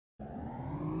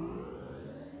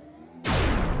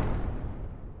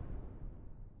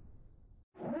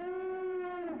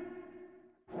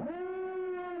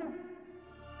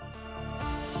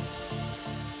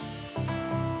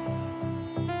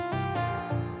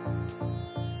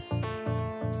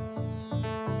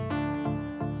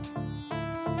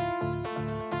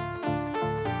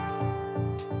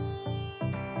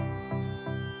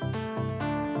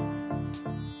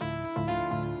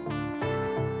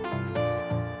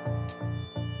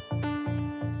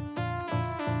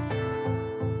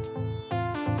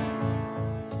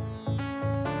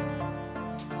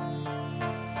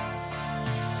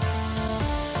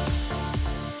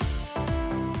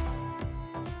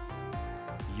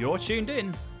You're tuned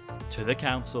in to The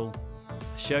Council,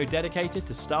 a show dedicated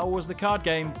to Star Wars the card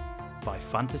game by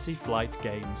Fantasy Flight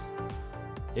Games.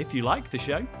 If you like the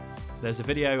show, there's a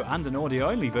video and an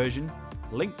audio-only version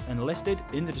linked and listed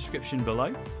in the description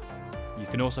below. You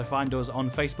can also find us on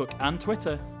Facebook and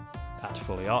Twitter at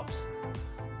Fully Ops.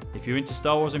 If you're into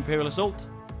Star Wars Imperial Assault,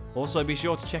 also be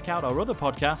sure to check out our other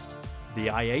podcast, The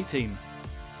IA Team.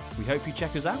 We hope you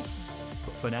check us out,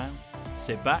 but for now,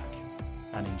 sit back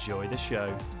and enjoy the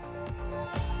show.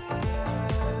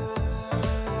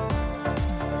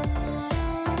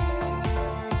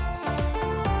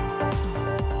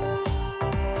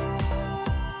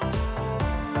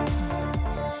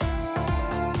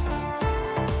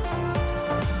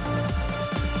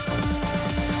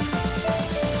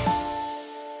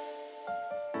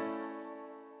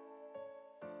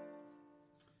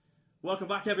 Welcome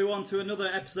back, everyone, to another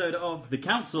episode of The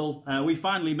Council. We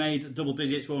finally made double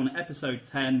digits. We're on episode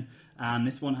 10, and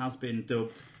this one has been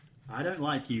dubbed I Don't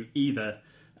Like You Either.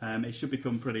 It should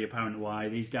become pretty apparent why.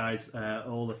 These guys,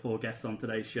 all the four guests on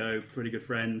today's show, pretty good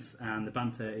friends, and the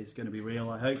banter is going to be real,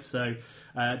 I hope. So,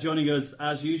 joining us,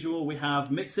 as usual, we have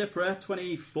Mick Cipra,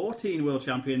 2014 World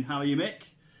Champion. How are you, Mick?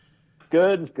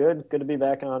 Good to be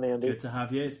back on, Andy. Good to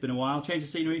have you. It's been a while. Change of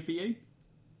scenery for you?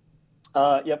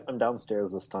 Yep, I'm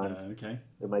downstairs this time. Okay.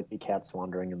 There might be cats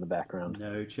wandering in the background.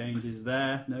 No changes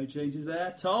there.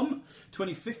 Tom,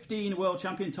 2015 World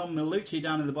Champion Tom Malucci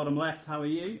down in the bottom left. How are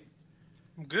you?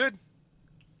 I'm good.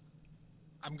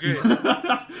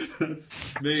 That's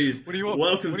smooth. What do you want?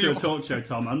 Welcome to a talk show,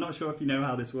 Tom. I'm not sure if you know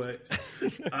how this works.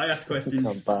 I ask questions,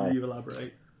 you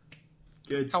elaborate.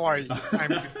 Good. How are you? I'm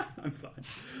good. I'm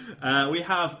fine. We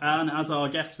have, and as our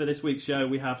guests for this week's show,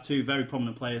 we have two very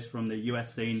prominent players from the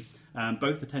US scene.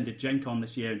 Both attended Gen Con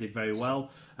this year and did very well.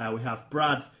 We have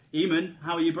Brad Eamon.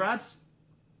 How are you, Brad?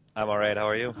 I'm all right. How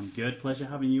are you? I'm good. Pleasure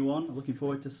having you on. Looking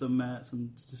forward to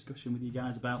some discussion with you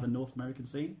guys about the North American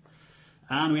scene.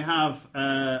 And we have,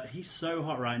 he's so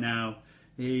hot right now.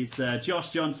 He's Josh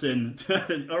Johnson,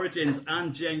 Origins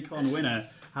and Gen Con winner.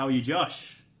 How are you,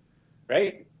 Josh?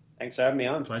 Great. Thanks for having me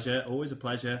on. Pleasure. Always a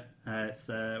pleasure.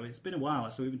 It's been a while,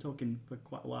 actually. We've been talking for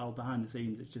quite a while behind the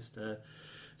scenes. It's just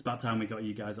it's about time we got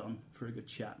you guys on for a good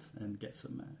chat and get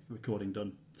some recording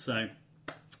done. So,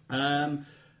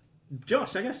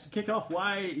 Josh, I guess to kick off,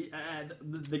 why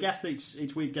the guests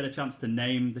each week get a chance to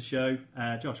name the show.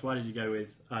 Josh, why did you go with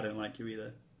I Don't Like You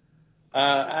Either?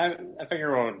 I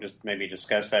figure we'll just maybe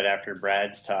discuss that after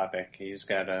Brad's topic. He's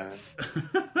got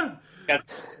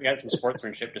we got some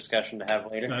sportsmanship discussion to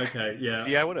have later. Okay, yeah.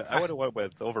 See, I would have went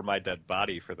with Over My Dead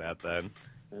Body for that then.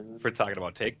 For talking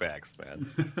about takebacks, man.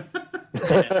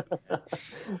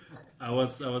 I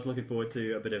was looking forward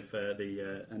to a bit of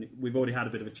and we've already had a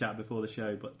bit of a chat before the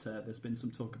show, but there's been some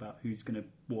talk about who's going to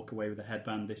walk away with a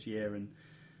headband this year and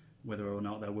whether or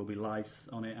not there will be lice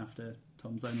on it after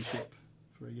Tom's ownership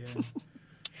for a year.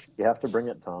 You have to bring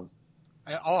it, Tom.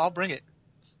 I'll bring it.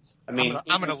 I mean,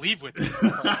 I'm gonna leave with it.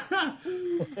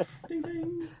 Ding,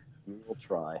 ding. We'll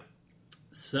try.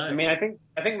 So, I mean, I think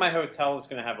my hotel is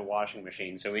going to have a washing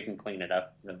machine, so we can clean it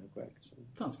up really quick. So.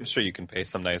 sounds I'm good. sure you can pay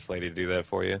some nice lady to do that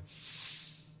for you.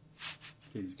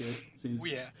 Seems good. Oh,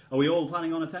 yeah. Are we all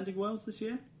planning on attending Worlds this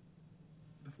year?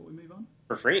 Before we move on,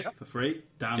 For free? for free.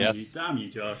 Damn you,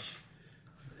 Josh.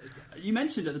 You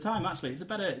mentioned at the time, actually,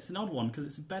 it's an odd one because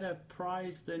it's a better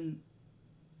prize than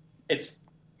It's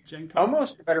Gen Con.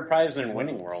 almost a better prize than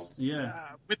Winning Worlds. Yeah.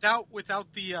 Without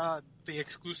the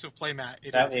exclusive playmat,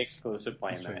 Without the exclusive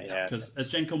That's true. playmat, yeah. Because as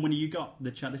Gen Con winner, you got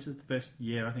the chat. This is the first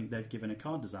year I think they've given a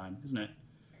card design, isn't it?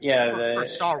 Yeah, For the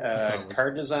Star Wars.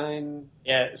 card design.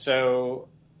 Yeah, so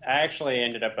I actually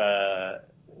ended up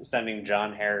sending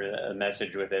John Hare a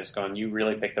message with this, going, "You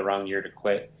really picked the wrong year to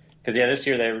quit." Because this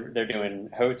year they're doing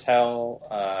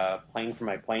hotel, paying for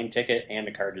my plane ticket, and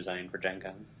a card design for Gen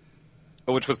Con.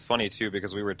 Which was funny too,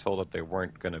 because we were told that they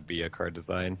weren't going to be a card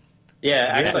design. Yeah,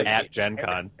 actually, at Gen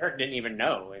Con. Eric didn't even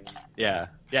know. And Yeah,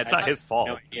 it's not his fault.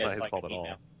 no, he It's had, not his like, fault an at all.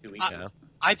 email 2 weeks ago. Yeah.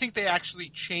 I think they actually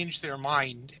changed their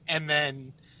mind, and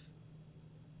then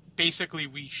basically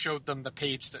we showed them the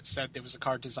page that said there was a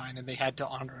card design, and they had to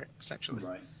honor it. Essentially,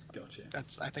 Right. Gotcha.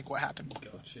 that's I think what happened.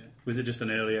 Gotcha. Was it just an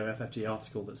earlier FFG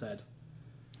article that said?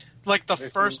 Like the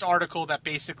first article that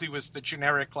basically was the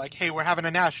generic, like, "Hey, we're having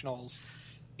a nationals,"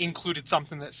 included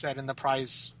something that said in the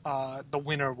prize, the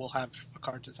winner will have a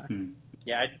card design.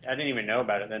 Yeah, I didn't even know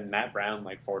about it. Then Matt Brown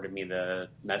forwarded me the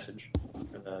message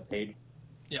for the page.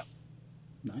 Yeah.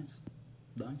 Nice.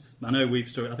 I know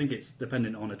I think it's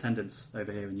dependent on attendance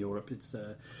over here in Europe. It's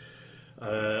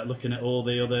looking at all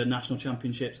the other national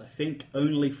championships. I think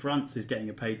only France is getting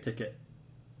a paid ticket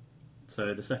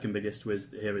So the second biggest was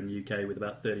here in the UK with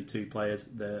about 32 players.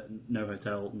 No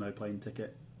hotel, no plane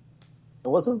ticket.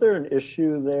 Wasn't there an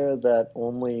issue there that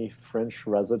only French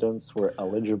residents were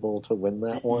eligible to win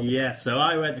that one? Yeah, so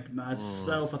I went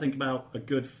myself. I think about a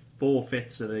good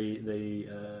 4/5 of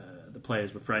the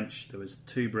players were French. There was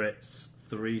 2 Brits,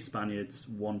 3 Spaniards,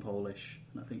 1 Polish,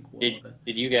 and I think one other.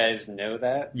 Did you guys know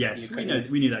that? Yes, we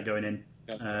knew that going in.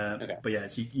 Okay. But yeah,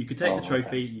 so you could take the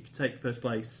trophy, you could take first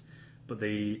place, but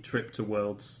the trip to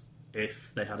Worlds,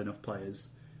 if they had enough players,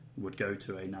 would go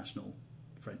to a national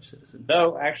French citizen.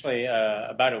 Though, actually,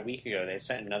 about a week ago, they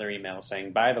sent another email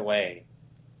saying, by the way,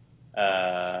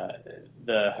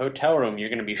 the hotel room you're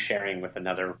going to be sharing with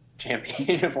another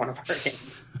champion of one of our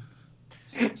games.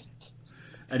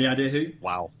 Any idea who?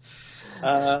 Wow.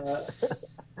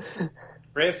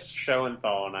 Chris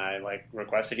Schoenthal and I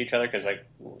requested each other because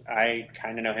I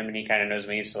kind of know him and he kind of knows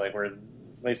me, so we're, at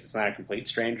least it's not a complete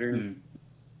stranger.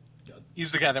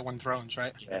 He's the guy that won Thrones,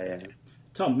 right? Yeah.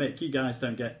 Tom, Mick, you guys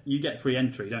don't get free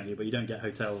entry, don't you? But you don't get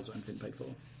hotels or anything paid for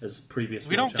as previous.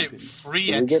 We don't champions. get free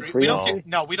Do we entry. get free entry?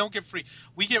 We don't get free.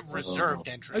 We get reserved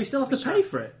entry. Oh, you still have to pay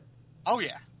for it. Oh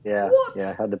yeah. Yeah, What? yeah,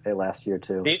 I had to pay last year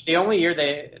too. The only year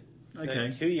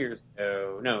Okay. 2 years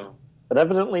ago, no. But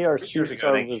evidently our 3 years seats ago,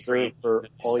 are they reserved for free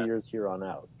all stuff. years here on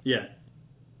out. Yeah.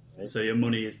 So your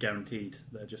money is guaranteed.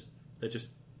 They're just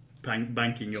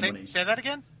banking your money. Say that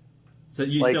again. So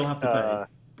you still have to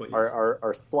pay. But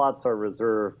Our slots are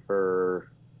reserved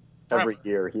for every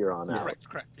year here on out.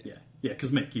 Correct. yeah,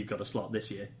 because Mick, you've got a slot this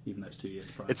year, even though it's 2 years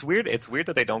prior. It's weird. It's weird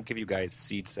that they don't give you guys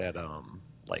seats at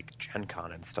Gen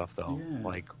Con and stuff though. Yeah.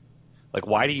 Like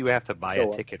why do you have to buy Show a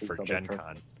up ticket at for these Gen other Con?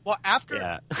 tournaments. Well, after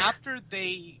Yeah. after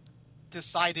they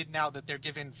decided now that they're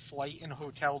giving flight and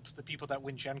hotel to the people that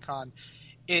win Gen Con,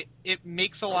 it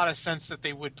makes a lot of sense that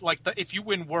they would if you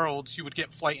win Worlds, you would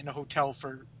get flight and a hotel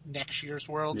for next year's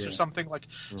Worlds or something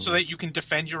so that you can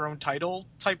defend your own title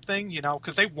type thing,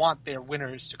 because they want their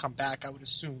winners to come back. I would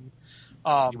assume.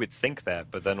 You would think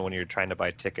that, but then when you're trying to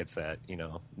buy tickets at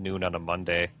noon on a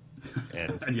Monday,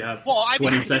 and you have Well, I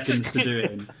 20 mean- seconds to do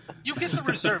it in. You get the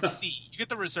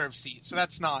reserve seat. So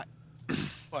that's not.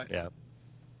 But yeah,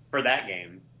 For that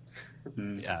game.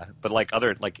 yeah, but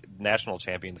other national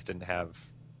champions didn't have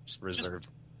reserved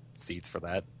seats for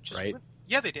that, right?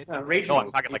 Yeah, they did. No, Regional.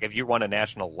 I'm talking if you won a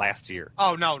national last year.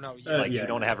 Oh no. You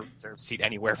don't have a reserved seat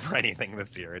anywhere for anything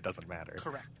this year. It doesn't matter.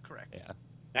 Correct. Yeah.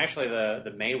 Actually,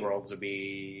 the May Worlds will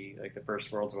be the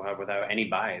first Worlds we'll have without any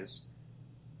buys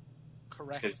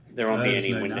Correct. because there won't be There's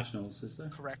any no windows. nationals, is there?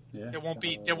 Correct. Yeah. There won't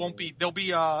be. There'll be. There'll be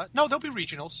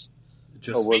regionals.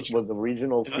 Just Oh, will the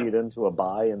regionals feed into a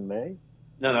buy in May?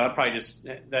 No, I'll probably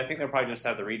I think they'll probably just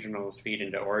have the regionals feed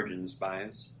into Origins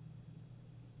buys.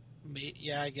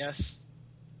 Yeah, I guess.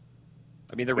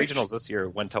 I mean, the regionals this year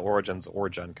went to Origins or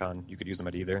Gen Con. You could use them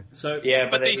at either. so Yeah,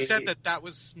 But they said that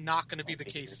was not going to be the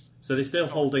case. So they're still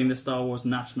holding the Star Wars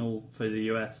National for the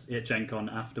US at Gen Con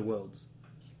after Worlds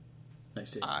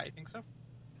next year. I think so.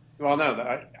 Well,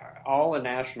 no, all the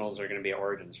nationals are going to be at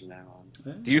Origins from now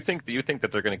on. Do you think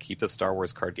that they're going to keep the Star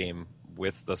Wars card game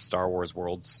with the Star Wars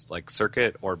Worlds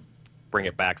circuit, or bring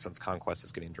it back since Conquest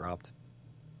is getting dropped?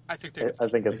 I think I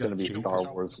think it's They're going to be gonna keep Star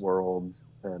Wars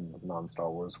Worlds and non-Star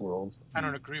Wars Worlds. I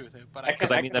don't agree with it, but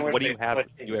Because, I mean, then wish what do they you have? split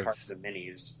into You have- cards and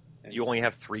minis. You only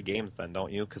have 3 games then,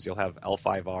 don't you? Because you'll have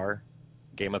L5R,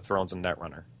 Game of Thrones, and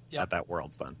Netrunner at that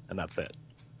Worlds then, and that's it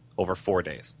over 4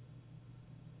 days.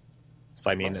 So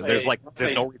I mean, Let's there's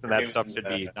say no reason that games stuff should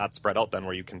be not spread out then,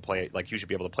 where you can play you should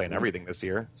be able to play in everything this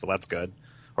year. So that's good,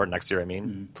 or next year, I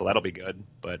mean. So that'll be good.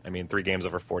 But I mean, 3 games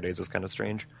over 4 days is kind of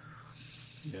strange.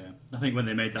 Yeah, I think when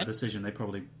they made that decision, they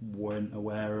probably weren't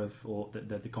aware of, or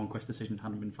that the Conquest decision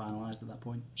hadn't been finalized at that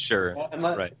point. Sure,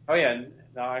 Well, right. Oh yeah,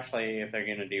 no, actually, if they're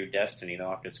going to do Destiny,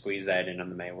 they'll have to squeeze that in on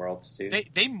the May Worlds too.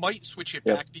 they might switch it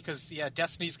back because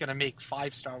Destiny's going to make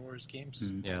 5 Star Wars games.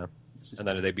 Yeah, and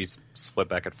then they'd be split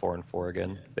back at 4 and 4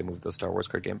 again if they move the Star Wars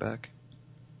card game back.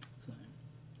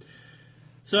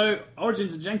 So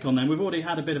Origins and Gen Con then, we've already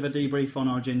had a bit of a debrief on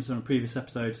Origins on a previous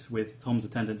episode with Tom's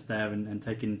attendance there and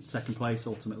taking second place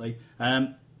ultimately.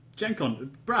 Gen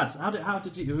Con, Brad, how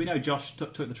did you, we know Josh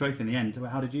took the trophy in the end,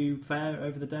 how did you fare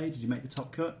over the day? Did you make the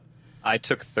top cut? I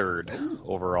took 3rd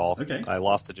overall. Okay. I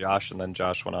lost to Josh, and then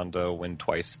Josh went on to win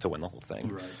twice to win the whole thing.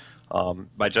 Right.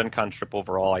 My Gen Con trip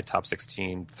overall, I top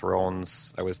 16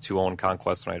 Thrones. I was 2-0 in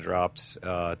Conquest when I dropped.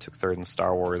 Took 3rd in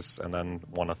Star Wars, and then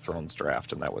won a Thrones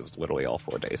draft, and that was literally all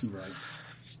 4 days. Right.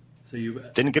 So you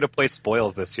didn't get to play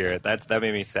Spoils this year. That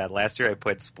made me sad. Last year I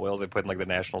played Spoils. I played in like the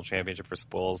national championship for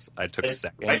Spoils. I took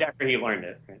second. Right after he learned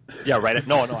it. Yeah, right.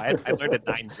 No, I learned it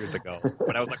 9 years ago.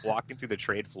 But I was like walking through the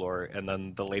trade floor, and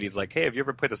then the lady's like, "Hey, have you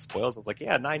ever played the Spoils?" I was like,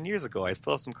 "Yeah, 9 years ago. I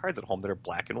still have some cards at home that are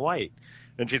black and white."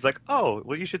 And she's like, "Oh,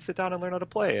 well, you should sit down and learn how to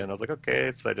play." And I was like,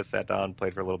 "Okay." So I just sat down,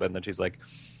 played for a little bit, and then she's like,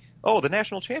 "Oh, the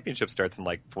national championship starts in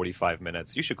like 45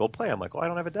 minutes. You should go play." I'm like, "Oh, I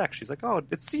don't have a deck." She's like, "Oh,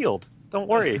 it's sealed. Don't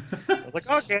worry." I was like,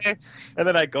 "Okay." And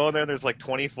then I go in there, and there's like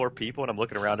 24 people, and I'm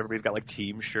looking around. Everybody's got like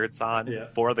team shirts on. Yeah.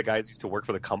 4 of the guys used to work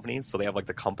for the companies, so they have like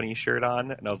the company shirt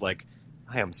on. And I was like,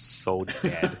 I am so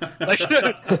dead. Like,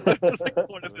 just like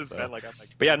going to this event, like I'm like,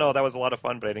 but yeah, no, that was a lot of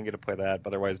fun. But I didn't get to play that. But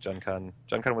otherwise, Gen Con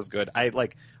was good.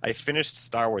 I finished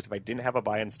Star Wars. If I didn't have a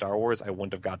buy in Star Wars, I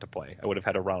wouldn't have got to play. I would have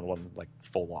had a round 1 like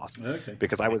full loss. Okay.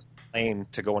 Because I was playing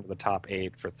to go into the top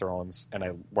 8 for Thrones,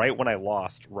 and right when I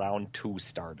lost, round 2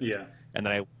 started. Yeah. And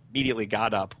then I immediately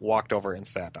got up, walked over, and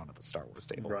sat down at the Star Wars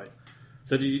table. Right.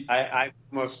 So did you? I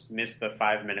almost missed the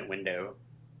 5-minute window.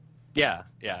 Yeah.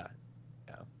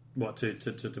 What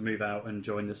to move out and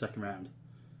join the second round?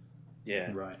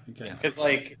 Yeah. Right. Okay. Because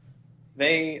like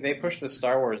they pushed the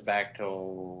Star Wars back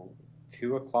till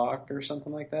 2:00 or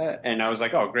something like that, and I was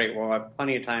like, oh great, well I have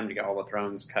plenty of time to get all the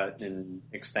Thrones cut and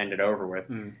extended over with.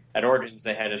 At Origins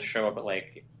they had to show up at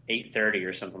like 8:30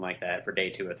 or something like that for day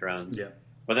 2 of Thrones. Yeah.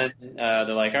 But then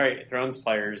they're like, all right, Thrones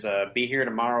players, be here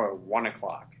tomorrow at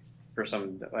 1:00 for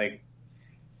some like.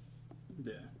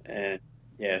 Yeah. And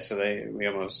yeah, so we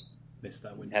almost missed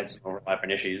that window. Had some overlapping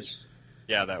issues.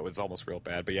 Yeah, that was almost real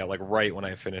bad. But yeah, like right when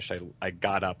I finished, I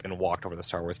got up and walked over to the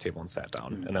Star Wars table and sat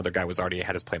down. And the other guy was already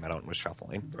had his playmat out and was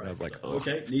shuffling. Right. And I was like, oh.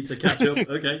 Okay, need to catch up.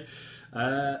 Okay.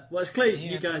 Well, it's clear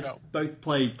you guys both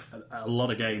played a lot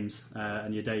of games,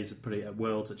 and your days at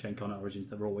Worlds, at Gen Con,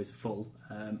 Origins, they were always full.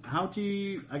 How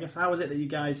is it that you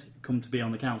guys come to be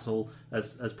on the council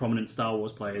as prominent Star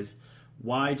Wars players?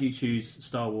 Why do you choose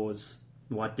Star Wars?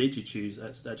 Why did you choose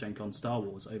at Gen Con Star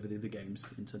Wars over the other games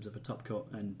in terms of a top cut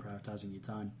and prioritising your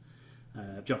time?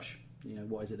 Josh,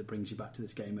 what is it that brings you back to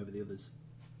this game over the others?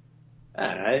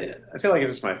 I feel like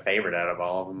it's my favorite out of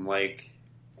all of them. Like,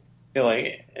 I feel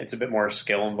like it's a bit more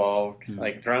skill involved.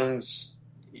 Like Thrones,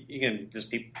 you can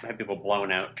just have people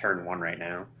blown out turn 1 right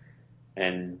now,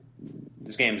 and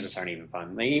these games just aren't even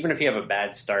fun. Like, even if you have a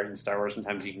bad start in Star Wars,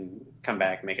 sometimes you can come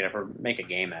back and make it up or make a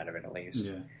game out of it at least.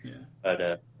 Yeah.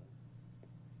 But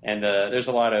and there's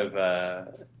a lot of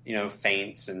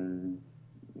feints and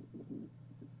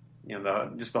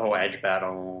just the whole edge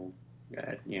battle,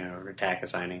 attack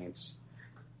assigning. It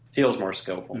feels more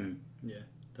skillful. Yeah,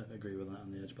 definitely agree with that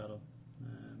on the edge battle.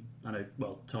 I know.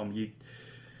 Well, Tom, you've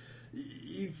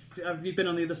been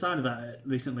on the other side of that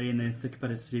recently in the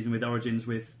competitive season with Origins,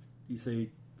 with you see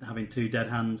having 2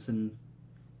 dead hands and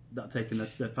that taking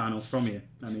the finals from you.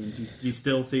 I mean, do you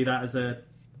still see that as a?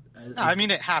 I mean,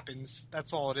 it happens.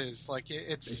 That's all it is. Like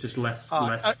it's just less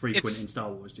frequent in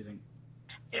Star Wars. Do you think?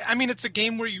 I mean, it's a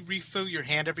game where you refill your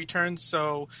hand every turn.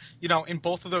 So, in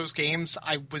both of those games,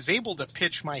 I was able to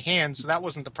pitch my hand, so that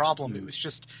wasn't the problem. It was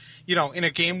just, in a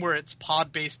game where it's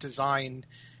pod-based design,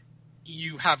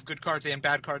 you have good cards and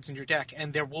bad cards in your deck,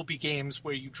 and there will be games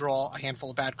where you draw a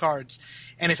handful of bad cards.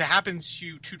 And if it happens to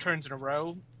you 2 turns in a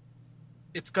row,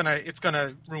 it's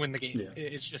gonna ruin the game. Yeah.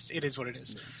 It is what it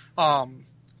is. Yeah.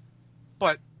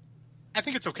 But I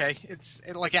think it's okay. It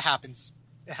happens.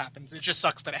 It happens. It just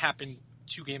sucks that it happened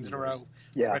 2 games in a row.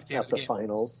 Yeah, right at the end of the game.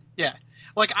 Finals. Yeah.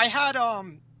 Like I had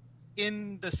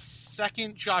in the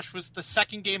second, Josh, was the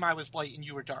second game I was light and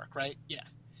you were dark, right? Yeah.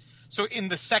 So in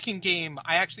the second game,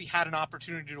 I actually had an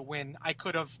opportunity to win. I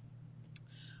could have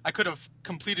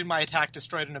completed my attack,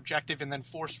 destroyed an objective, and then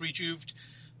force rejuved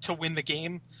to win the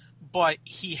game. But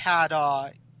he had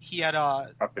Zizor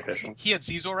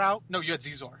out. No, you had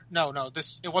Zizor. No,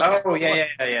 it wasn't. Oh, yeah.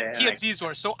 He had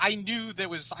Zizor, so I knew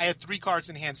I had 3 cards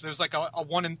in hand, so there was like a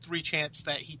 1 in 3 chance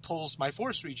that he pulls my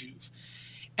Force Rejuve.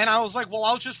 And I was like, well,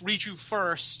 I'll just Rejuve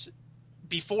first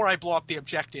before I blow up the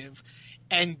objective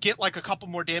and get like a couple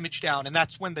more damage down, and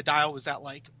that's when the dial was at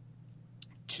like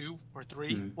 2 or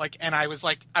 3. And I was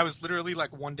literally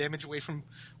like 1 damage away from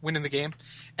winning the game.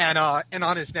 And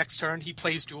on his next turn, he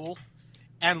plays Duel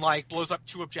and like blows up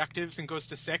 2 objectives and goes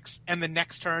to 6. And the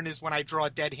next turn is when I draw a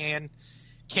dead hand,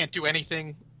 can't do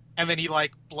anything, and then he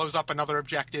like blows up another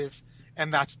objective,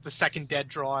 and that's the second dead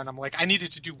draw. And I'm like, I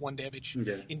needed to do 1 damage in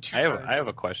 2 turns. I have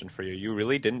a question for you. You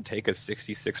really didn't take a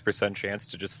 66% chance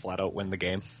to just flat out win the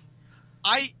game?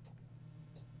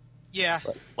 Yeah.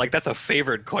 Like that's a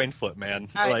favored coin flip, man.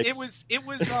 It was.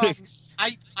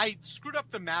 I screwed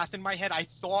up the math in my head. I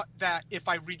thought that if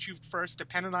I rejuved first,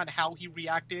 depending on how he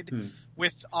reacted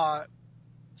with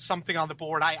something on the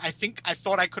board. I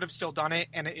thought I could have still done it,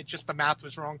 and it just the math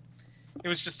was wrong. It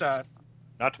was just a.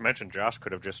 Not to mention, Josh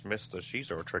could have just missed the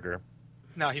Shizo trigger.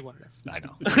 No, he wouldn't have. I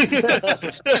know.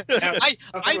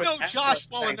 I know Josh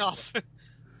well enough. If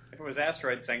it was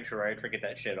Asteroid Sanctuary, I'd forget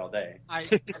that shit all day.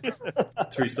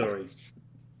 True story.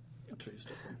 True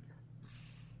story.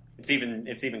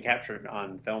 It's even captured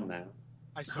on film now.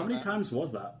 How many times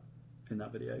was that in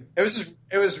that video? It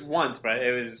was once, but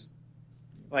it was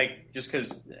like just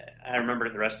because I remember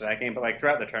the rest of that game. But like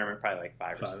throughout the tournament, probably like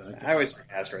five or six. Okay. I always forget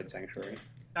Asteroid Sanctuary.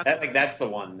 That's the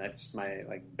one. That's my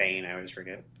bane. I always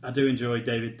forget. I do enjoy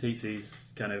David Teetsy's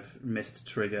kind of missed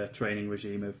trigger training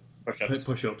regime of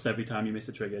push-ups every time you miss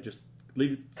a trigger. Just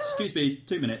leave. Excuse me,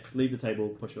 2 minutes. Leave the table.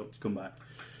 Push-ups. Come back.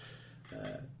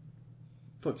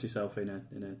 Fucks yourself in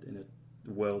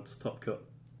a world's top cut.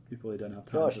 You probably don't have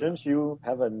time. Josh, didn't you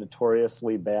have a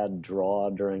notoriously bad draw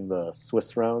during the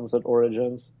Swiss rounds at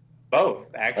Origins? Both,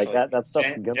 actually. Like that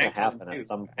stuff's going to happen at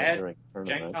some point during the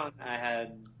tournament. Gen Con, I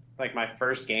had my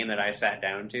first game that I sat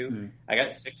down to. I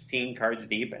got 16 cards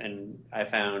deep, and I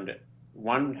found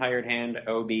one hired hand,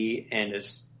 OB,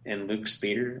 and Luke's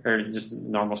speeder, or just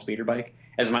normal speeder bike,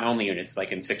 as my only units,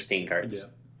 like in 16 cards. Yeah.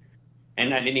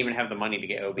 And I didn't even have the money to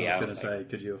get OB out. I was going to say,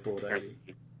 could you afford OB?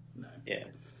 No. Yeah.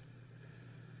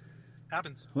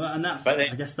 Happens. Well, and I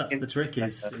guess that's the trick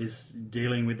is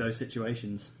dealing with those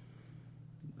situations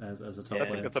as a top player. I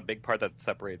think that's a big part that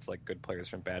separates like good players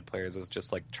from bad players is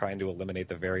just like trying to eliminate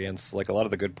the variance. Like a lot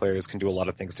of the good players can do a lot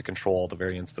of things to control all the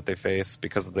variance that they face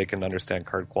because they can understand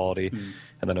card quality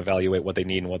and then evaluate what they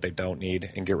need and what they don't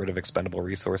need and get rid of expendable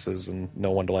resources and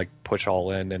know when to like push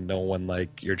all in and know when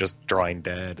like you're just drawing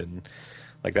dead and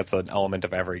like that's an element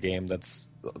of every game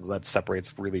that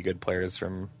separates really good players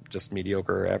from just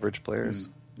mediocre or average players.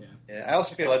 Yeah, I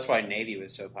also feel that's why Navy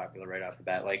was so popular right off the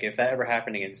bat. Like, if that ever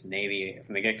happened against Navy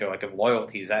from the get-go, like, if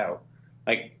loyalty's out,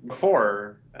 like,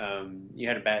 before you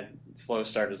had a bad, slow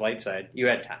start as light side, you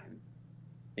had time,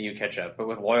 and you catch up. But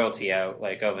with loyalty out,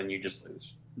 like, then you just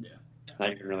lose. Yeah.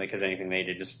 Not even really because anything they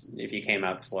did, just if you came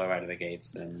out slow out of the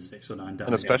gates, then 6 or 9 down.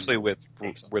 And especially with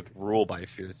rule by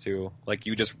fear, too. Like,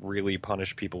 you just really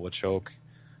punish people with choke.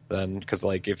 Then, because,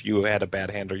 like, if you had a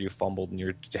bad hand or you fumbled and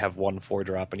you have 1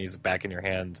 4-drop and he's back in your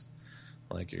hand,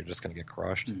 like, you're just going to get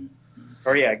crushed.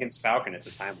 Or, against Falcon, it's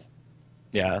a time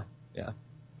limit. Yeah.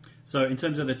 So, in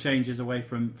terms of the changes away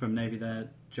from Navy there,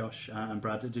 Josh and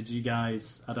Brad, did you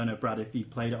guys, I don't know, Brad, if you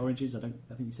played at Origins? I think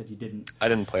you said you didn't. I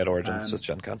didn't play at Origins, just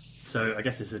Gen Con. So, I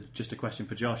guess this is just a question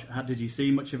for Josh. Did you see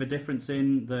much of a difference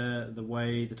in the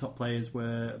way the top players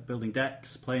were building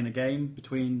decks, playing the game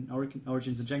between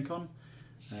Origins and Gen Con?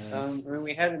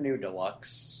 We had a new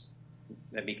deluxe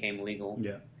that became legal.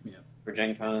 Yeah. For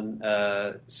Gen Con.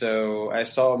 So I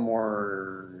saw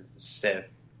more Sith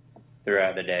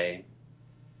throughout the day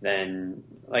than,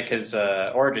 like, because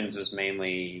Origins was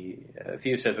mainly, a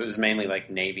few Sith, it was mainly, like,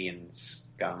 Navy and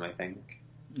Scum, I think.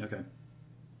 Okay.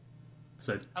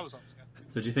 So I was on Scum.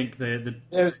 So do you think the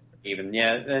It was even,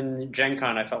 yeah. And Gen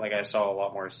Con, I felt like I saw a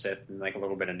lot more Sith and, like, a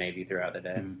little bit of Navy throughout the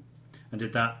day. And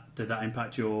did that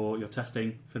impact your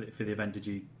testing for the event? Did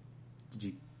you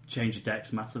change your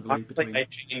decks massively? Honestly,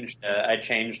 I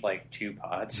changed like 2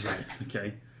 pods.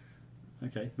 Right.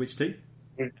 Okay. Which 2?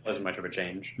 It wasn't much of a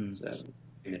change so,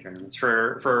 in the tournaments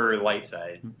for light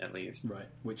side at least. Right.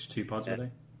 Which 2 pods were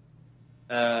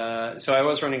they? So I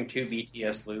was running 2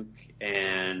 BTS Luke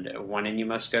and 1 In You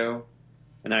Must Go.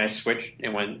 And then I switched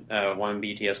and went 1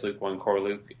 BTS Luke, 1 Core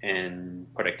Luke, and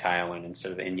put a Kyle in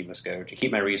instead of In You Must Go to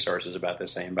keep my resources about the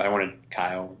same. But I wanted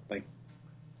Kyle, like,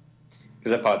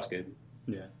 because that pod's good.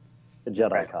 Yeah. The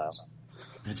Jedi Kyle.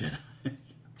 The Jedi.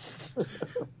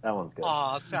 That one's good.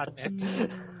 Aw, sad Nick.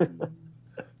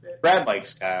 Brad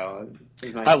likes Kyle.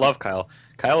 He's nice. I love Kyle.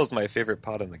 Kyle is my favorite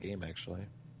pod in the game, actually.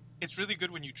 It's really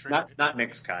good when you trigger it. Not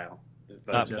Nick's Kyle.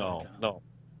 But No.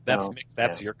 That's No. Nick's,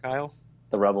 that's your Kyle?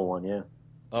 The Rebel one, yeah.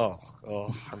 Oh,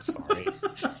 I'm sorry.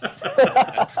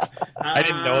 I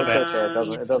didn't know that.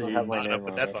 Okay, it doesn't have my name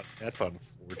on That's it. that's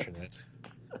unfortunate.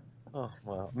 Oh,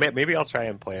 well. Maybe I'll try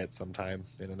and play it sometime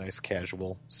in a nice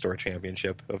casual store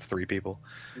championship of 3 people.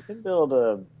 You can build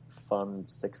a fun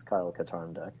 6 Kyle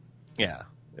Katarn deck. Yeah.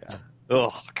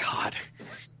 Oh, God.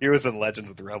 He was in Legends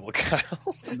with the Rebel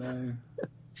Kyle. No.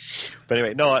 But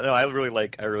anyway, no, I really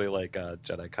like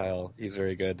Jedi Kyle. He's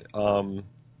very good.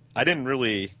 I didn't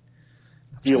really...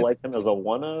 Do you like him as a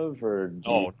one of, or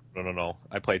do you No.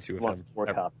 I play 2 of want him. 4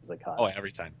 copies of Kyle? Oh,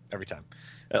 every time.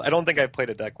 I don't think I've played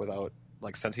a deck without,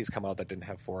 like, since he's come out that didn't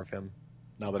have 4 of him.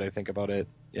 now that I think about it.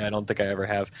 Yeah, I don't think I ever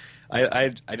have.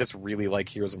 I just really like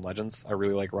Heroes and Legends. I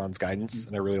really like Ron's guidance,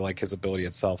 and I really like his ability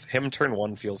itself. Him turn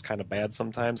 1 feels kind of bad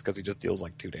sometimes because he just deals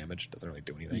like 2 damage. Doesn't really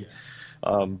do anything.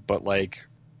 Yeah. But like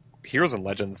Heroes and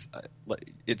Legends,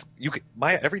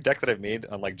 every deck that I've made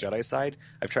on like Jedi side,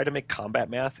 I've tried to make combat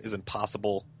math as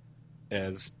impossible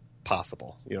as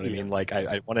possible. You know what I mean? Like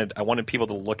I wanted people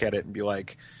to look at it and be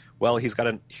like, well, he's got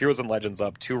a Heroes and Legends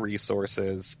up, 2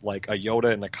 resources, like a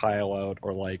Yoda and a Kyle out,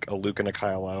 or like a Luke and a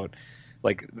Kyle out,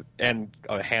 like, and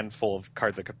a handful of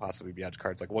cards that could possibly be edge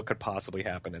cards. Like, what could possibly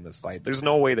happen in this fight? There's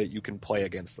no way that you can play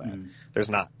against that. There's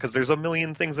not, because there's a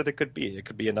million things that it could be. It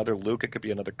could be another Luke. It could be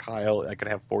another Kyle. I could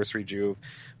have Force Rejuve.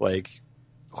 Like,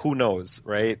 who knows,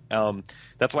 right?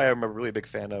 That's why I'm a really big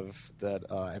fan of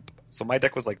that. So my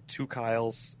deck was like 2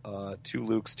 Kyles, 2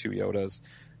 Lukes, 2 Yodas.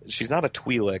 She's not a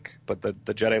Twi'lek, but the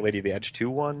Jedi Lady, the Edge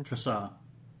 2 one. Trissa.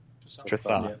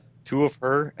 Yeah. 2 of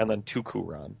her, and then 2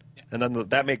 Kuran. Yeah. And then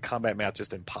that made combat math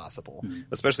just impossible,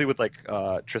 especially with like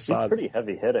Trissa's. She's pretty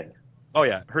heavy hitting. Oh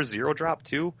yeah, her 0 drop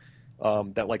too.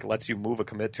 That like lets you move a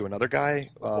commit to another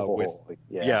guy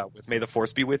with May the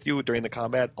Force be with you during the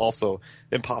combat. Also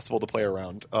impossible to play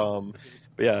around.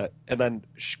 But yeah, and then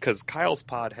because Kyle's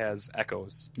pod has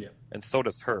echoes, and so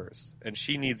does hers, and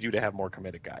she needs you to have more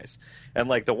committed guys. And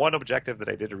like the one objective that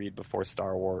I did read before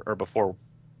Star Wars or before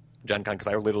Gen Con,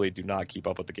 because I literally do not keep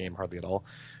up with the game hardly at all.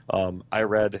 I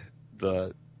read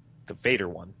the Vader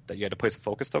one that you had to place a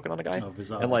focus token on a guy,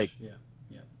 and like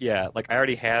like I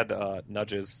already had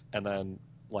nudges, and then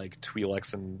like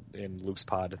Twi'leks in Luke's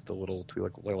pod, the little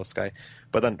Twi'lek loyalist guy.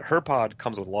 But then her pod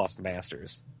comes with Lost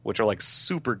Masters, which are like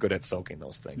super good at soaking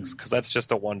those things, because that's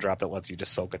just a 1-drop that lets you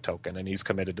just soak a token, and he's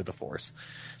committed to the Force.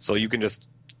 So you can just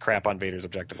crap on Vader's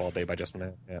objective all day by just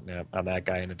on that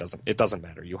guy, and it doesn't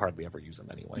matter. You hardly ever use him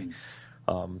anyway.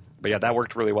 But yeah, that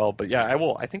worked really well. But yeah,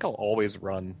 I think I'll always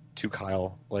run 2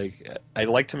 Kyle. Like, I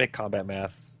like to make combat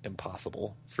math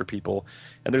impossible for people,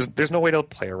 and there's no way to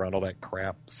play around all that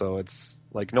crap. So it's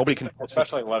like nobody can,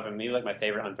 especially 11. He's like my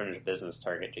favorite unfinished business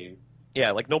target, dude.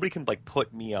 Yeah, like nobody can like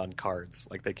put me on cards.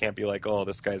 Like they can't be like, oh,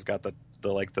 this guy's got the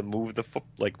move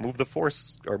the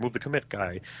force or move the commit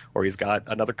guy, or he's got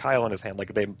another Kyle in his hand.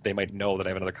 Like they might know that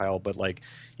I have another Kyle, but like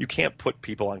you can't put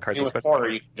people on cards. With 4,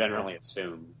 you can generally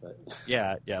assume. But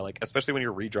yeah, like especially when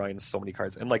you're redrawing so many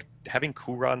cards, and like having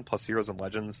Kuran plus Heroes and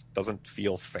Legends doesn't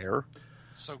feel fair.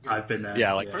 So good. I've been there.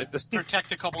 Yeah, like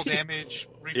protect a couple damage.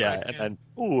 And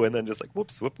then just like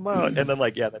whoops, whip them out, and then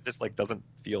like that just like doesn't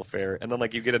feel fair. And then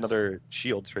like you get another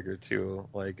shield trigger too.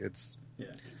 Like it's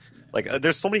like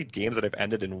there's so many games that I've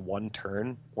ended in 1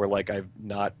 turn where like I've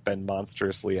not been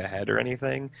monstrously ahead or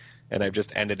anything, and I've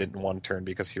just ended it in 1 turn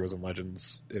because Heroes and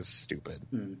Legends is stupid.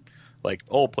 Like,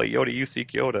 oh, play Yoda, you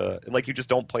seek Yoda, and like you just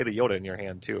don't play the Yoda in your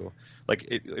hand too. Like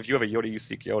if you have a Yoda, you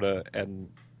seek Yoda, and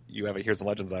you have a Heroes and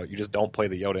Legends out, you just don't play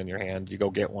the Yoda in your hand. You go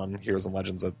get one Heroes and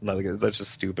Legends. That's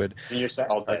just stupid. And you're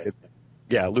set all day.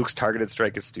 Yeah, Luke's targeted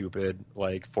strike is stupid.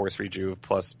 Like Force Rejuve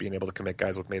plus being able to commit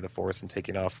guys with May the Force and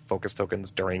taking off focus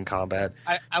tokens during combat.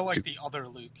 I like the other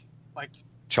Luke, like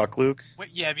Chuck Luke.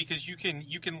 Yeah, because you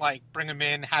can like bring him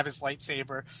in, have his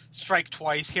lightsaber, strike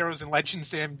twice, Heroes and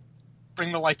Legends him,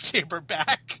 bring the lightsaber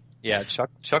back. Yeah,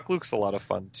 Chuck Luke's a lot of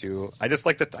fun too. I just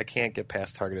like that I can't get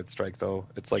past targeted strike though.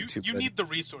 It's like you need the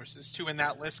resources too in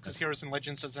that list because Heroes and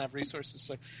Legends doesn't have resources,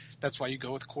 so that's why you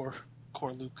go with core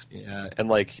Luke. Yeah, and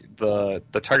like the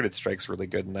targeted strike's really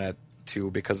good in that too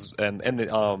because and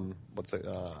what's it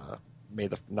May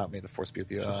the Force be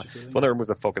with you. The one that removes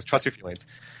the focus. Trust your feelings.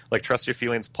 Like trust your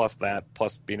feelings plus that,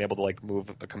 plus being able to like move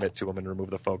a commit to them and remove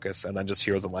the focus, and then just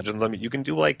Heroes and Legends. I mean, you can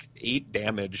do like 8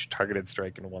 damage targeted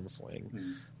strike in 1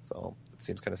 swing. So it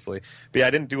seems kind of silly. But yeah,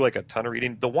 I didn't do like a ton of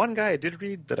reading. The one guy I did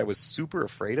read that I was super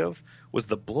afraid of was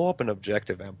the blow up an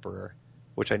objective Emperor,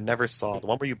 which I never saw. The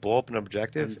one where you blow up an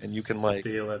objective and you can like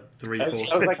steal a 3. That was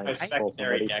like my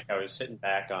secondary deck I was sitting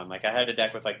back on. Like I had a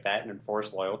deck with like that and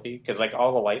Enforced Loyalty because like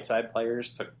all the light side players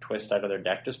took Twist out of their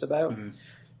deck just about.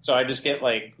 So I just get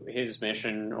like his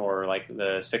mission or like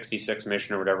the 66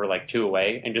 mission or whatever, like 2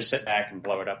 away, and just sit back and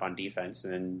blow it up on defense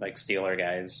and then like steal our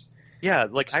guys. Yeah,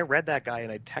 like I read that guy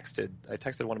and I texted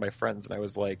one of my friends and I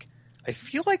was like, I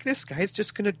feel like this guy's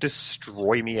just gonna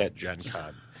destroy me at Gen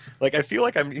Con. Like I feel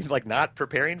like I'm like not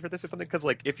preparing for this or something because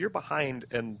like if you're behind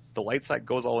and the light side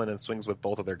goes all in and swings with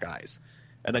both of their guys,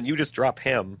 and then you just drop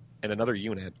him and another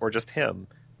unit or just him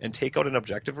and take out an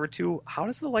objective or 2, how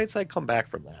does the light side come back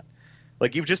from that?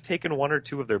 Like you've just taken 1 or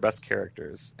 2 of their best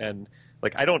characters, and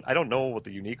like I don't know what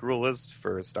the unique rule is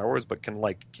for Star Wars, but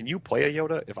can you play a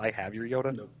Yoda if I have your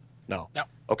Yoda? No. No.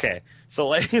 Okay. So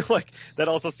like that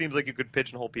also seems like you could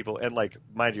pigeonhole people, and like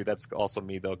mind you, that's also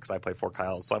me though because I play 4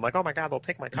 Kyles. So I'm like, oh my god, they'll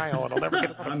take my Kyle and I'll never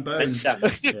get. I'm burned. Yeah.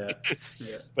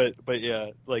 But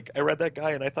yeah, like I read that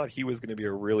guy and I thought he was going to be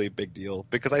a really big deal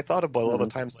because I thought about all the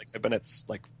times like I've been at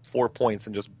like 4 points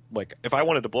and just like if I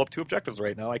wanted to blow up 2 objectives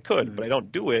right now I could, but I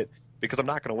don't do it because I'm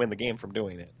not going to win the game from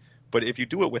doing it. But if you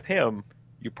do it with him,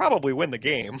 you probably win the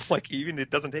game. Like even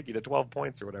it doesn't take you to 12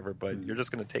 points or whatever, but you're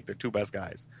just going to take their 2 best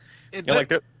guys. And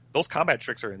like those combat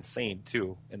tricks are insane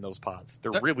too in those pods.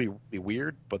 They're really, really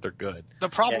weird, but they're good. The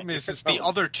problem is the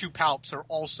other 2 palps are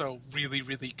also really,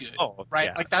 really good. Oh, right?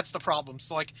 yeah. Like that's the problem.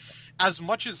 So like, as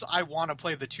much as I want to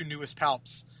play the 2 newest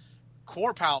palps,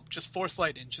 core palp, just Force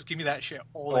Lightning, just give me that shit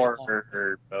all day long.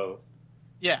 Or both.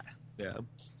 Yeah. Yeah.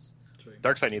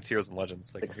 Darkseid needs Heroes and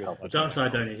Legends. Like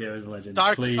Darkseid don't need Heroes and Legends.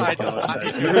 Darkseid Please,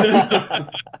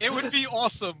 it would be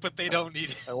awesome, but they don't need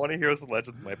it. I want a Heroes and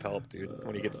Legends my Palp, dude.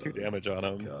 When he gets 2 damage on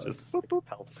him, just boop, boop.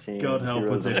 Palpatine, God help us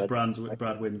Heroes and if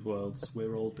Brad wins Worlds.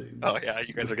 We're all doomed. Oh yeah,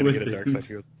 you guys are gonna get a We're Darkseid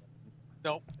Heroes.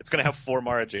 Nope. It's gonna have 4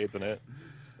 Mara Jades in it.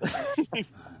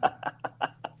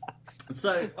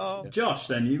 So, Josh,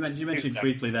 then you mentioned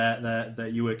briefly there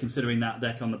that you were considering that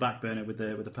deck on the back burner with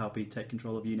the Palpy take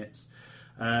control of units.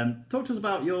 Talk to us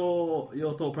about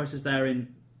your thought process there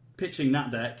in pitching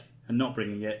that deck and not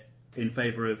bringing it in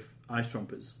favour of Ice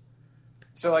Trompers.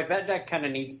 So, like, that deck kind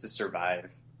of needs to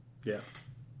survive. Yeah.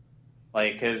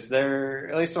 Like, because they're,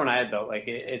 at least the one I had built, like,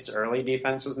 its early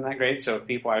defense wasn't that great, so if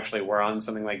people actually were on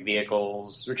something like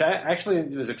vehicles, which I actually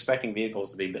was expecting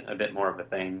vehicles to be a bit more of a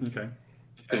thing. Okay.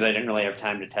 Because I didn't really have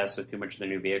time to test with too much of the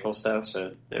new vehicle stuff,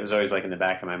 so it was always, like, in the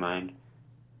back of my mind.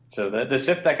 So the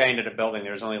Sith deck I ended up building,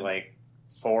 there was only, like,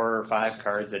 4 or 5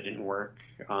 cards that didn't work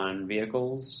on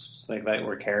vehicles, like that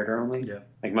were character only. Yeah.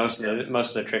 Like most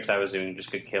of the tricks I was doing just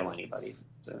could kill anybody.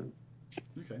 So.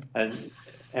 Okay.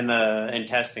 In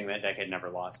testing, that deck had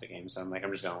never lost a game, so I'm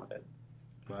just going with it.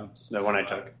 Wow. The one I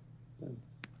took.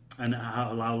 And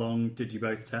how long did you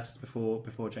both test before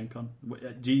Gen Con?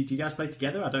 Do you guys play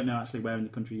together? I don't know actually where in the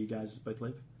country you guys both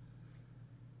live.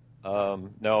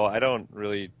 No, I don't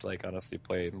really honestly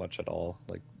play much at all.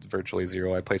 Like virtually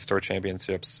zero. I play store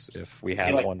championships if we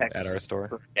have one at our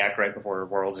store. Yeah, right before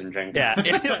Worlds and Gen Con.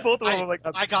 Yeah, both of them.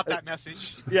 I got that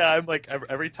message. Yeah, I'm like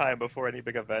every time before any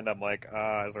big event, I'm like,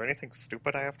 is there anything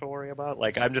stupid I have to worry about?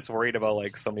 Like I'm just worried about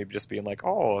like somebody just being like,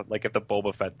 oh, like if the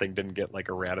Boba Fett thing didn't get like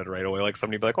errated right away, like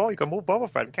somebody be like, oh, you can move Boba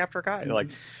Fett and capture a guy. Like,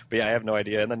 but yeah, I have no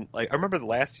idea. And then like I remember the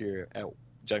last year at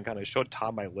Gen Con, I showed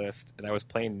Tom my list, and I was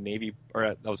playing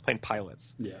I was playing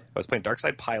pilots. Yeah. I was playing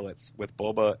Darkseid pilots with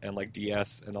Boba and like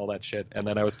DS and all that shit, and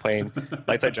then I was playing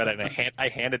Lightside Jedi, and I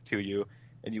hand it to you,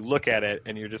 and you look at it,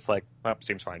 and you're just like, oh,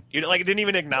 seems fine. You didn't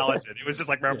even acknowledge it. It was just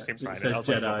like, seems fine. It says and I was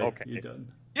Jedi, like, okay. you're done.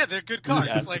 Yeah, they're good cards.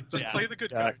 Play the good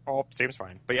cards. Oh, seems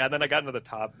fine. But yeah, then I got into the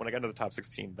top. When I got into the top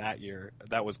 16 that year,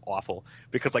 that was awful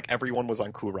because like everyone was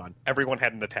on Kuron. Everyone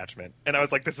had an attachment, and I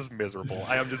was like, "This is miserable.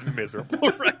 I am just miserable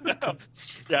right now."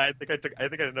 Yeah, I think I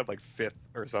ended up like 5th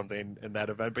or something in that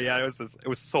event. But yeah, it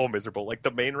was so miserable. Like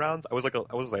the main rounds, I was like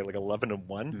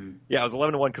 11-1. Yeah, I was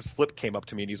 11-1 because Flip came up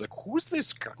to me and he's like, "Who's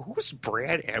this guy? Who's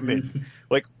Brad Emmett?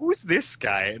 Like, who's this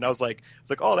guy?" And I was like,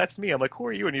 "Oh, that's me." I'm like, "Who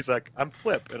are you?" And he's like, "I'm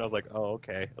Flip." And I was like, "Oh,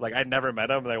 okay." Like I'd never met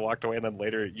him, and I walked away. And then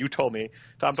later, Tom told me,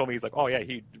 he's like, "Oh yeah,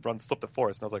 he runs Flip the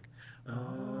Force." And I was like,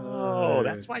 "Oh,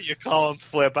 that's why you call him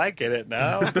Flip. I get it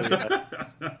now."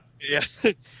 Yeah,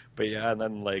 but yeah, and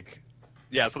then like,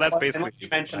 yeah. So that's basically. Unless you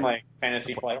mention like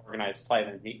Fantasy Flight organized play,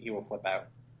 then he will flip out.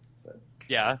 But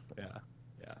yeah.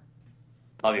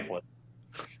 I'll be Flip.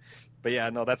 But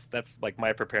yeah, no, that's like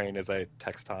my preparing is I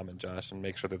text Tom and Josh and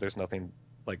make sure that there's nothing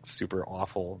like super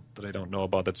awful that I don't know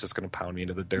about that's just going to pound me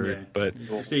into the dirt. Yeah. But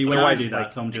see, when I do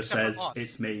that, Tom just says,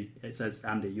 "It's me." It says,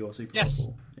 "Andy, you're super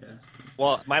awful." Yeah.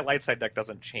 Well, my light side deck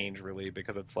doesn't change really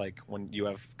because it's like when you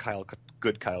have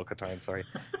good Kyle Katarn,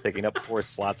 taking up 4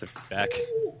 slots of your deck.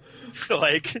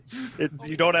 Like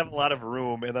you don't have a lot of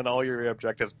room, and then all your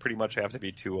objectives pretty much have to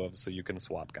be 2 of, so you can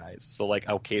swap guys. So like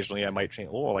occasionally I might change.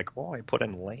 I put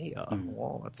in Leia.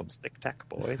 Oh, that's some stick tech,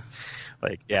 boys.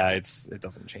 Like yeah, it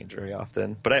doesn't change very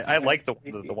often. But I like the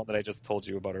one that I just told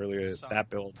you about earlier.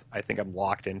 That build I think I'm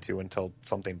locked into until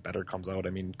something better comes out. I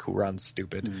mean, Kuron's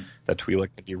stupid. That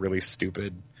Twi'lek can be really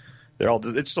stupid.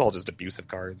 It's all just abusive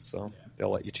cards, so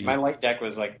they'll let you cheat. My light deck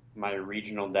was like my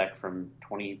regional deck from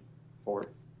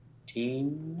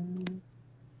 2014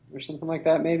 or something like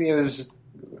that. Maybe it was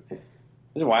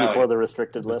a while before the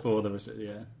restricted list. Before the restricted,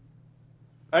 yeah.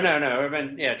 Oh no, it would have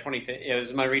been 2015. It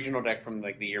was my regional deck from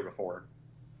like the year before.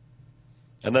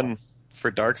 And then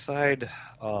for Darkseid,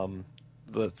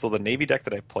 the Navy deck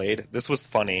that I played, this was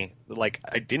funny. Like,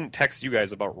 I didn't text you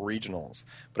guys about regionals,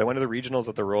 but I went to the regionals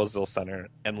at the Roseville Center,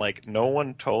 and like no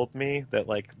one told me that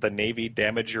like the Navy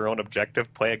damage your own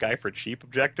objective, play a guy for cheap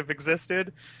objective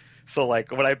existed. So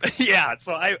like when I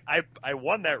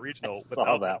won that regional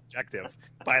without that objective,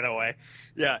 by the way.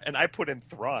 Yeah, and I put in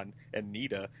Thrawn and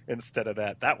Nita instead of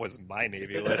that. That was my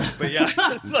Navy list. But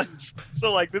yeah,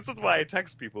 so like this is why I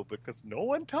text people, because no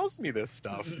one tells me this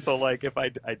stuff. So like if I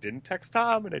didn't text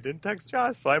Tom and I didn't text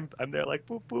Josh, so I'm there like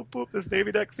boop boop boop. This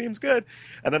Navy deck seems good,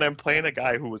 and then I'm playing a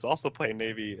guy who was also playing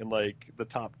Navy in like the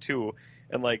top 2.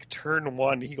 And like turn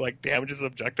 1, he like damages the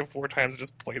objective 4 times and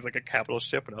just plays like a capital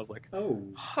ship. And I was like,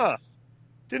 huh,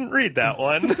 didn't read that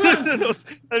one.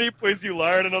 Then he plays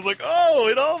Yularen, and I was like, oh,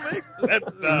 it all makes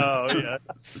sense now. Yeah,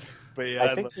 but yeah,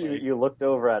 I think you looked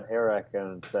over at Eric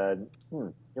and said,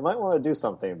 you might want to do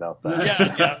something about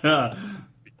that. Yeah.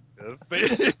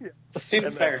 But,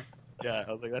 seems fair. Yeah,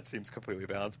 I was like, that seems completely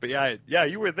balanced. But yeah,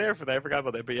 you were there for that. I forgot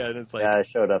about that. But yeah, and it's like, I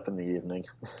showed up in the evening.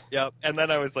 Yeah, and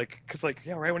then I was like, because like,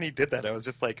 yeah, right when he did that, I was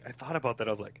just like, I thought about that. I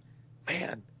was like,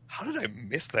 man, how did I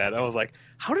miss that? I was like,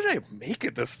 how did I make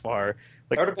it this far?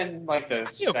 Like, that would have been like the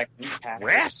second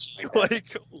crash.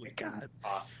 Like, holy God.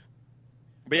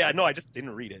 But yeah, no, I just didn't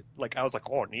read it. Like, I was like,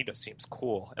 oh, Nita seems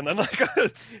cool. And then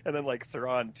like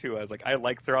Thrawn too. I was like, I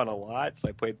like Thrawn a lot, so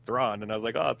I played Thrawn, and I was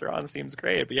like, oh, Thrawn seems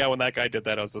great. But yeah, when that guy did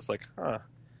that, I was just like, huh,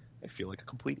 I feel like a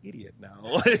complete idiot now.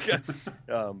 Like,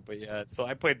 but yeah, so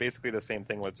I played basically the same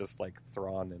thing with just like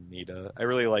Thrawn and Nita. I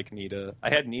really like Nita. I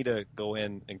had Nita go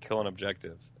in and kill an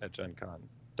objective at Gen Con.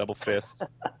 Double fist,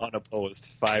 unopposed,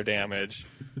 5 damage.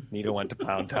 Nita went to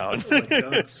Pound Town. Oh my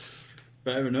God.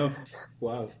 Fair enough.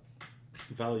 Wow.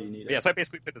 Value Nita. Yeah, so I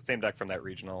basically played the same deck from that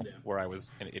regional where I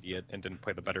was an idiot and didn't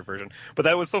play the better version. But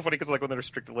that was so funny because like when the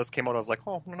restricted list came out, I was like,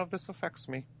 oh, none of this affects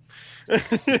me. Well,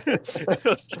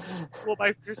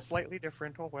 my fear's slightly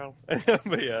different. Oh well.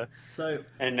 But yeah. So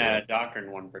and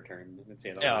Doctrine 1 per turn. That's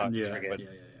the other one. Yeah.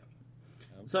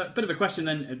 So a bit of a question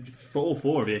then for all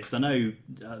 4 of you, because I know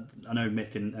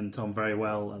Mick and Tom very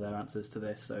well their answers to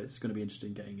this, so it's going to be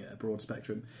interesting getting a broad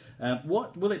spectrum.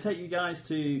 What will it take you guys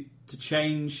to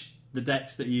change the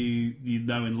decks that you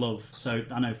know and love? So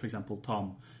I know, for example,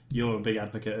 Tom, you're a big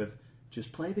advocate of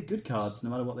just play the good cards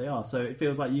no matter what they are. So it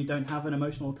feels like you don't have an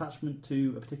emotional attachment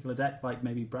to a particular deck like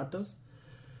maybe Brad does?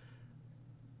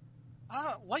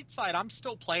 Light side, I'm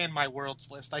still playing my Worlds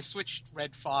list. I switched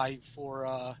Red 5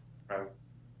 for...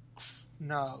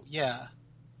 No, yeah.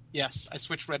 Yes, I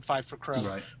switched Red 5 for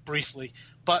Crow briefly.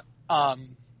 But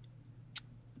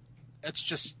it's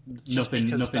just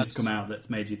nothing's come out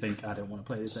that's made you think, I don't want to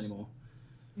play this anymore.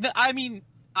 I mean,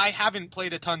 I haven't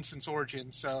played a ton since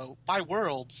Origin, so by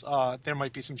Worlds, there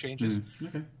might be some changes.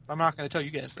 Okay. I'm not going to tell you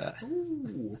guys that.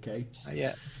 Ooh, okay.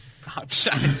 Yeah.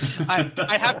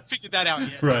 I haven't figured that out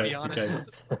yet, to be honest.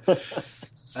 Okay.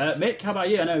 Mick, how about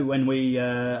you? I know when we,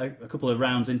 a couple of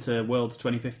rounds into Worlds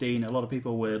 2015, a lot of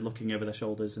people were looking over their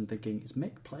shoulders and thinking, is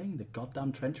Mick playing the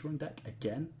goddamn Trench Run deck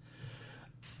again?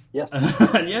 Yes.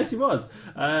 And yes, he was.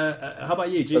 How about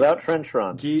you? Without Trench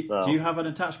Run. Do you have an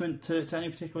attachment to any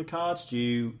particular cards? Do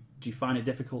you find it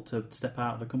difficult to step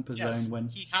out of the comfort zone when...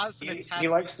 He has an attachment. He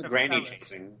likes the granny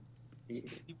chasing.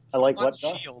 I like what?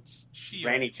 Shields.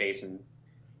 Granny chasing.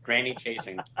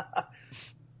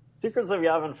 Secrets of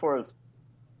Yavin 4 is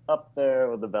up there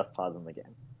with the best pause in the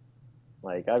game.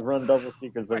 Like, I've run double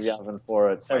Secrets of Yavin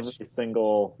 4 at every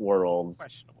single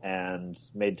Worlds and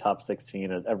made top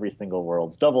 16 at every single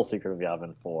Worlds. Double Secret of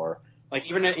Yavin 4. Like,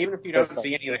 even if you don't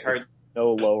see any of the cards...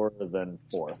 No lower than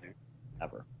 4,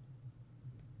 ever.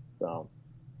 So,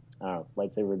 I don't know.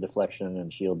 Lightsaber deflection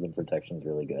and shields and protection is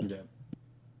really good. Yeah.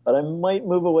 But I might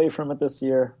move away from it this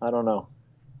year. I don't know.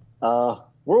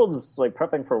 Worlds, like,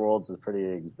 prepping for Worlds is pretty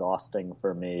exhausting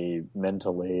for me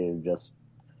mentally. Just,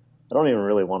 I don't even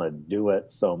really want to do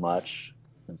it so much.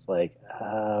 It's like,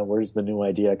 where's the new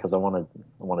idea? Because I want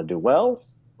to do well.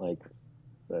 Like,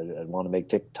 I want to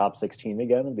make top 16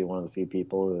 again and be one of the few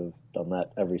people who've done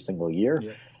that every single year.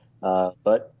 Yeah.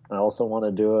 But I also want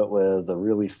to do it with a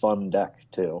really fun deck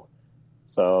too.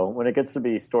 So when it gets to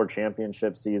be store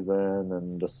championship season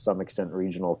and to some extent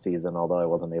regional season, although I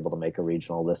wasn't able to make a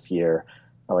regional this year,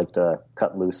 I like to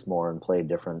cut loose more and play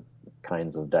different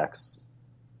kinds of decks.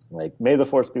 Like May the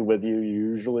Force Be With You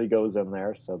usually goes in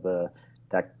there, so the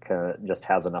deck just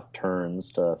has enough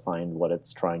turns to find what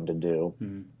it's trying to do.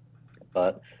 Mm-hmm.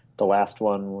 But the last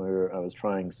one where I was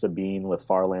trying Sabine with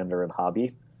Farlander and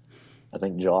Hobby, I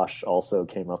think Josh also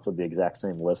came up with the exact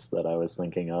same list that I was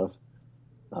thinking of.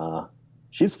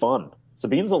 She's fun.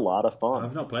 Sabine's a lot of fun.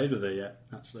 I've not played with her yet,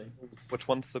 actually. Which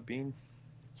one's Sabine?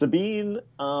 Sabine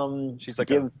She's like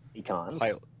gives econs.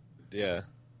 pilot. Yeah.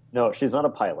 No, she's not a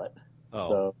pilot. Oh.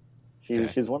 So Okay.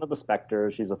 she's one of the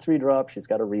Spectres. She's a 3-drop. She's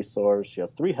got a resource. She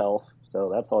has 3 health, so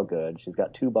that's all good. She's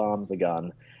got 2 bombs, a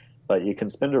gun. But you can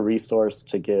spend a resource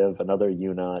to give another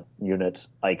unit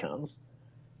icons.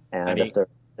 And if they're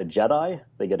a Jedi,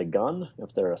 they get a gun.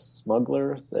 If they're a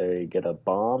smuggler, they get a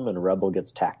bomb, and a rebel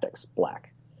gets tactics,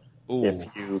 black. Ooh.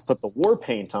 If you put the war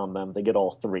paint on them, they get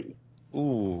all 3.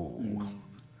 Ooh.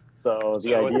 So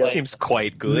the So idea it seems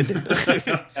quite good.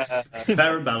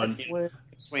 Fair and balanced.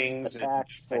 Swings. attack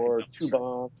for 2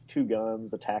 bombs, 2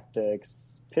 guns, a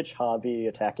tactics, pitch hobby,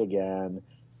 attack again,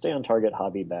 stay on target,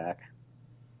 hobby back.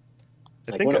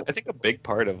 I Like, think a big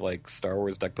part of like Star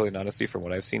Wars deck building, honestly, from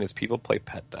what I've seen, is people play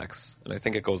pet decks, and I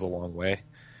think it goes a long way.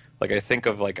 Like I think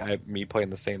of like me playing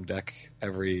the same deck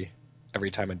every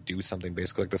time I do something,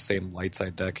 basically like the same light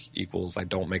side deck equals I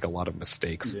don't make a lot of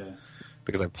mistakes. Yeah.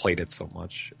 Because I've played it so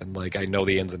much, and like I know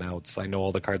the ins and outs. I know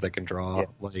all the cards I can draw. Yeah.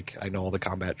 Like I know all the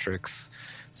combat tricks.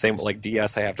 Same like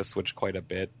DS, I have to switch quite a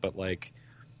bit, but like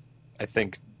I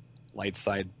think light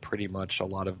side, pretty much a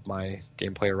lot of my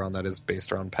gameplay around that is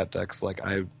based around pet decks. Like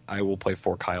I will play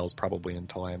 4 Kyles probably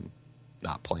until I'm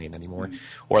not playing anymore,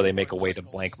 or they make a way to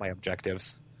blank my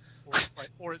objectives,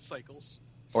 or it cycles.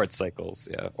 or it cycles,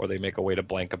 yeah, or they make a way to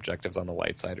blank objectives on the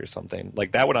light side or something.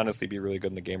 Like that would honestly be really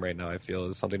good in the game right now. I feel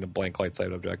is something to blank light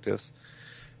side objectives.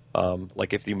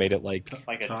 Like if you made it like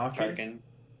Like a Tarkin? Tarkin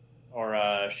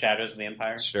or Shadows of the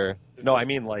Empire. sure, no, I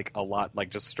mean like a lot, like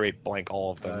just straight blank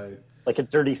all of them. like a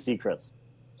Dirty Secrets.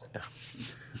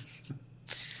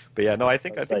 But yeah, no, I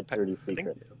think Dirty I think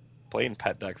Secrets. playing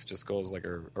pet decks just goes like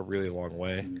a really long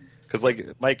way. Because like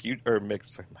Mick,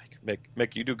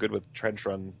 you do good with Trench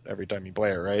Run every time you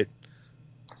play it, right?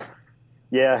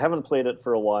 Yeah, I haven't played it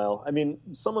for a while. I mean,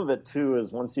 some of it too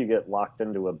is once you get locked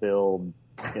into a build,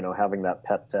 having that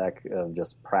pet deck of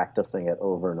just practicing it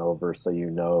over and over so you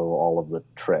know all of the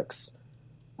tricks.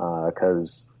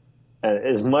 Because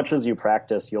as much as you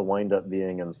practice, you'll wind up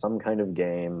being in some kind of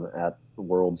game at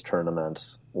Worlds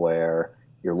Tournament where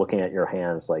you're looking at your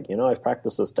hands like, I've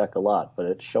practiced this deck a lot, but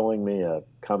it's showing me a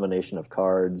combination of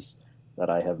cards that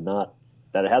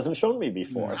it hasn't shown me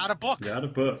before. We're out of book. You're out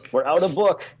of book. We're out of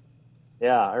book.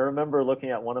 Yeah, I remember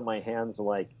looking at one of my hands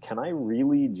like, can I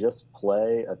really just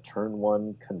play a turn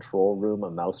 1 control room, a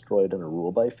mouse droid, and a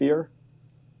rule by fear?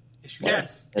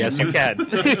 Yes. Yes, you can. Will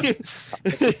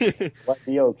that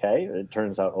be okay? It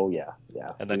turns out, oh yeah.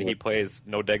 And then he plays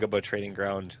No Dagobah Training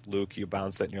Ground. Luke, you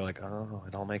bounce it, and you're like, oh,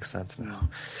 it all makes sense now.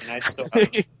 And I still have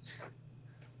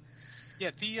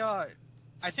Yeah,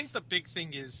 I think the big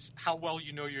thing is how well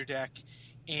you know your deck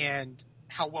and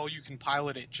how well you can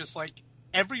pilot it. Just like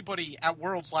everybody at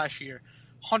Worlds last year,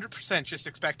 100% just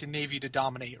expected Navy to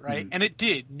dominate, right? And it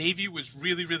did. Navy was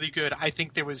really, really good. I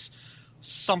think there was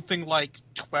something like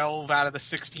 12 out of the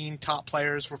 16 top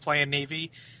players were playing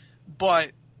Navy,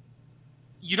 but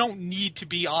you don't need to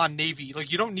be on Navy.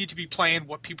 Like, you don't need to be playing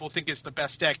what people think is the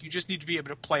best deck. You just need to be able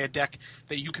to play a deck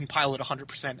that you can pilot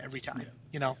 100% every time,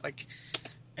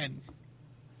 and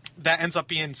that ends up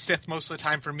being Sith most of the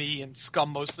time for me and Scum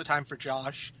most of the time for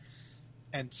Josh,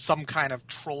 and some kind of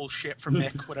troll shit for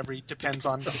Mick, whatever he depends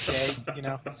on the day,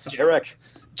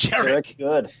 Jarek's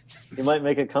good. He might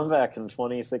make a comeback in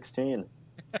 2016.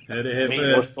 Heard it here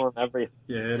More first. storm everything.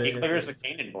 Yeah, he clears the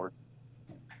Kanan board.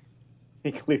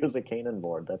 He clears a Kanan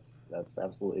board. That's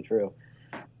absolutely true.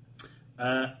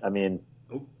 I mean,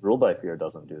 Rule by Fear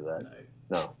doesn't do that.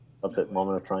 No. That's it.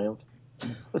 Moment of Triumph.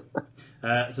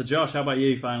 So, Josh, how about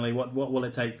you? Finally, what will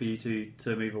it take for you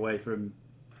to move away from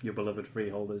your beloved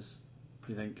freeholders?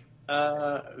 Do you think?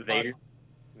 Vader.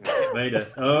 Vader.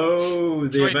 Oh,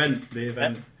 the event.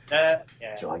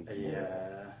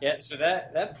 Yeah. So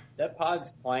that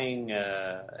pod's playing.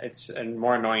 It's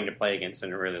more annoying to play against than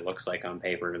it really looks like on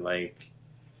paper. Like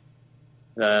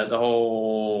the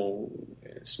whole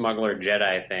smuggler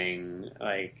Jedi thing.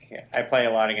 Like I play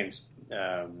a lot against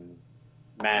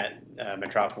Matt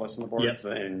Metropolis on the boards,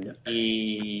 and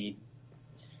he,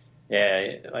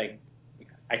 like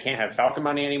I can't have Falcon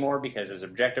money anymore because his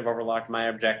objective overlocked my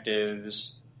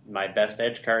objectives. My best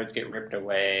edge cards get ripped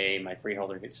away. My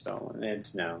freeholder gets stolen.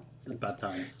 It's bad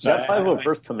times. So that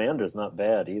 501st Commander is not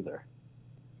bad either.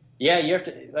 Yeah, you have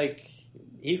to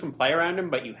you can play around him,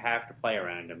 but you have to play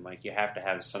around him. Like you have to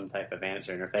have some type of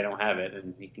answer, and if they don't have it,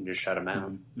 then you can just shut them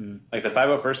out. Mm-hmm. Like the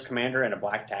 501st Commander and a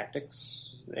Black Tactics,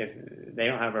 if they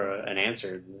don't have an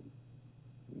answer,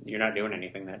 you're not doing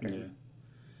anything that turn.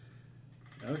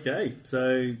 Yeah. Okay,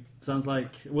 so sounds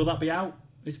like will that be out?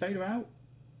 Is Vader out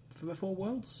for before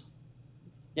Worlds?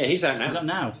 Yeah, he's out now. Is that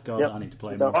now? God, Yep. I need to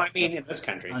play So- more. Well, I mean, in this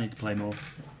country. I need to play more.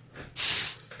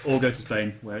 or go to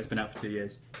Spain, where it's been out for 2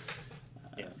 years.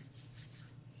 Yeah.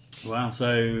 Wow.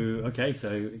 So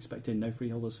expecting no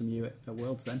freeholders from you at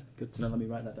Worlds then. Good to know. Let me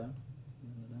write that down.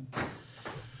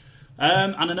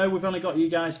 And I know we've only got you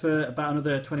guys for about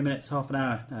another 20 minutes, half an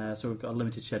hour, so we've got a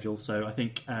limited schedule. So I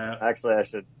think... Actually, I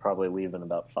should probably leave in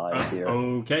about 5 here.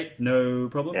 Okay, no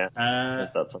problem. Yeah,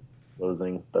 if that's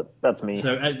closing, but that's me.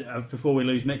 So before we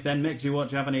lose Mick then, Mick, do you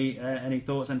have any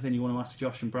thoughts, anything you want to ask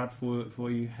Josh and Brad before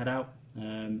you head out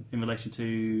in relation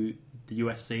to the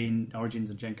US scene, Origins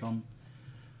and Gen Con?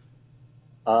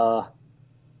 I'm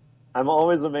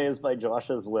always amazed by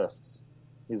Josh's lists.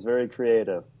 He's very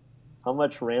creative. How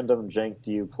much random jank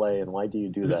do you play, and why do you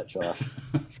do that, Josh?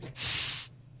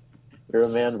 You're a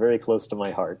man very close to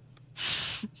my heart.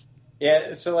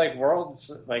 Yeah, so like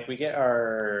Worlds, like we get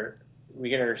our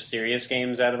serious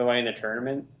games out of the way in the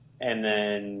tournament, and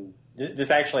then this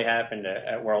actually happened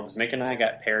at Worlds. Mick and I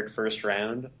got paired first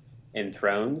round in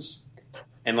Thrones,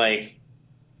 and like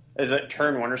there's a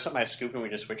turn one or something I scoop and we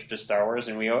just switched to Star Wars,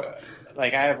 and we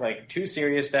like I have like 2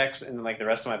 serious decks, and like the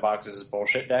rest of my boxes is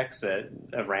bullshit decks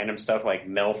of random stuff like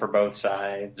mill for both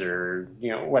sides or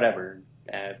whatever.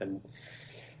 And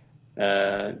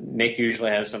Nick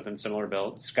usually has something similar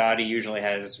built. Scotty usually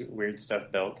has weird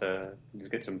stuff built to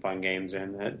get some fun games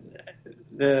in.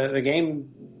 The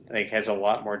game like has a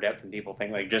lot more depth than people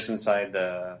think. Like just inside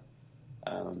the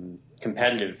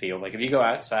competitive field, like if you go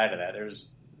outside of that, there's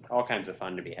all kinds of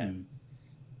fun to be had.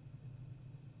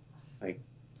 Like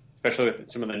especially with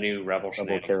some of the new Rebel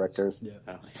characters.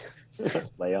 Yeah.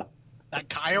 Leia. That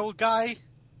Kyle guy.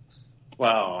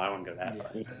 Well, I won't go that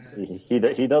far.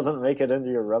 He doesn't make it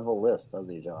into your Rebel list, does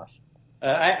he, Josh?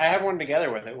 I have one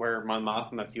together with it where Mon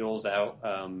Mothma fuels out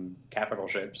capital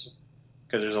ships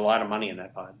because there's a lot of money in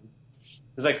that pod.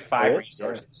 There's like 5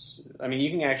 resources. Yeah. I mean,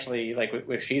 you can actually like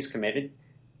if she's committed,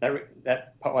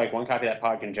 that like one copy of that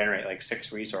pod can generate like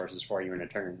 6 resources for you in a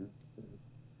turn.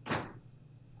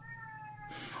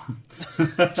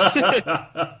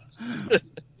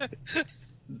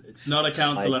 It's not a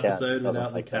council episode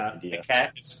without the cat. The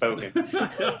cat has spoken.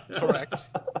 Correct.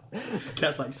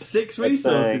 Cat's like 6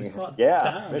 resources. Saying, yeah,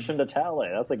 damn. Mission to Tally.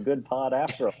 That's a good pod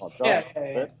after all. Josh,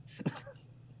 yeah.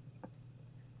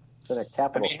 It's in a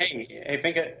capital. I mean, hey,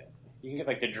 think you can get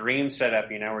like the dream setup,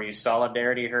 where you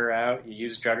solidarity her out, you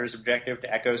use Judder's objective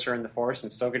to echoes her in the Force,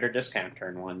 and still get her discount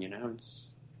turn 1.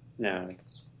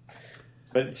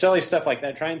 But silly stuff like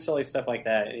that. Trying silly stuff like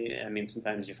that. I mean,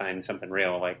 sometimes you find something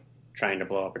real, like trying to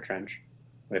blow up a trench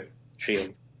with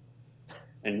shields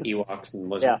and Ewoks and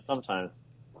lizards. Yeah, sometimes.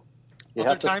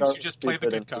 Other times you just play the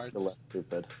good cards. Less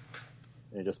stupid.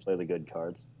 You just play the good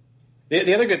cards.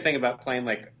 The other good thing about playing,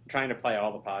 like trying to play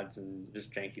all the pods and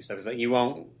just janky stuff is that you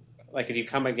won't, like if you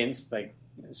come against like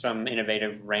some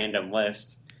innovative random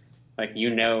list, like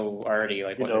already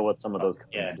like what some of those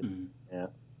cards do. Mm-hmm. Yeah.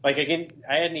 Like again,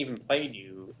 I hadn't even played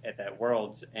you at that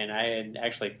Worlds, and I had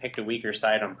actually picked a weaker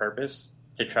side on purpose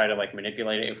to try to like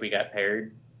manipulate it if we got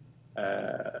paired.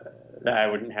 That I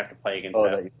wouldn't have to play against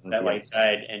that light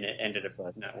side, and it ended up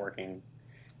not working,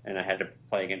 and I had to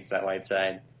play against that light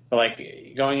side. But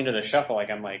like going into the shuffle, like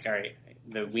I'm like, all right,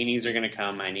 the weenies are going to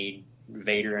come. I need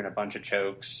Vader and a bunch of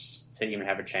chokes to even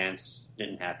have a chance.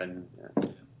 Didn't happen.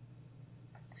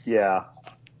 Yeah,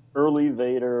 early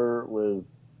Vader with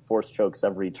Force chokes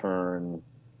every turn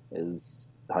is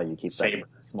how you keep that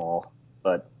small,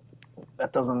 but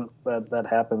that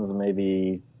happens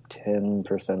maybe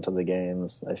 10% of the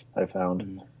games I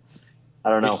found. I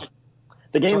don't know.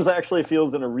 The games actually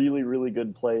feels in a really, really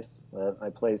good place. I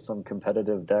play some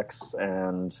competitive decks,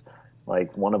 and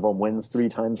like one of them wins 3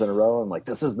 times in a row. I'm like,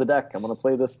 this is the deck. I'm going to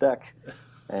play this deck.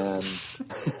 And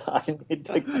I need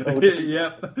to go.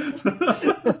 Yep.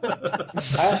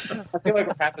 I feel like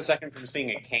we're half a second from seeing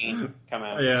a cane come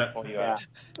out and pull you out.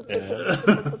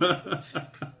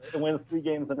 It wins 3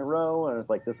 games in a row, and it's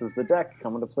like, this is the deck.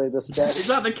 I'm going to play this deck. Is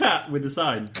that the cat with the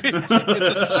sign? It's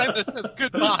the sign that says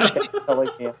goodbye.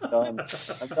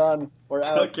 I'm done. We're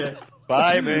out. Okay.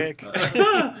 Bye, Mick.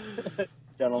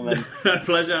 Gentlemen.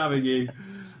 Pleasure having you.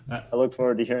 I look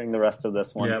forward to hearing the rest of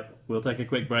this one. Yep, we'll take a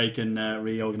quick break and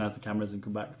reorganise the cameras and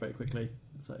come back very quickly.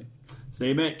 So, see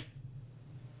you, Mick.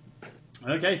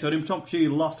 Okay, so an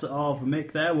impromptu loss of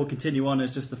Mick there. We'll continue on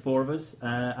as just the 4 of us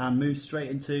and move straight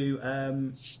into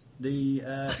the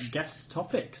guest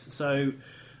topics. So,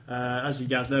 as you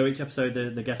guys know, each episode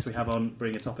the guests we have on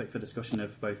bring a topic for discussion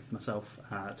of both myself,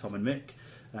 Tom and Mick,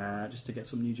 just to get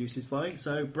some new juices flowing.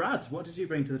 So, Brad, what did you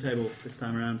bring to the table this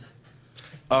time around?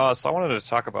 So I wanted to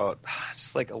talk about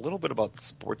just like a little bit about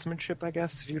sportsmanship, I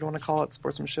guess, if you'd want to call it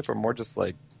sportsmanship, or more just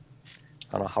like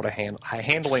I don't know how to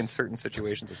handling certain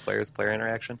situations with player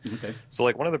interaction. Okay. So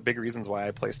like one of the big reasons why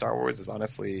I play Star Wars is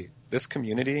honestly this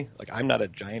community. Like I'm not a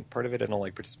giant part of it. I don't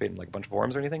like participate in like a bunch of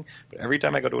forums or anything. But every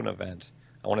time I go to an event,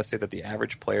 I want to say that the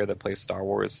average player that plays Star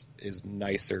Wars is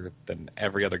nicer than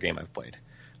every other game I've played.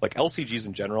 Like LCGs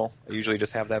in general, I usually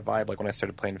just have that vibe. Like when I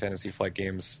started playing Fantasy Flight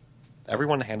games,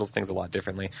 everyone handles things a lot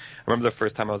differently. I remember the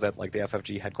first time I was at like the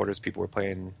FFG headquarters, people were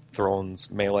playing Thrones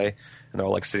Melee, and they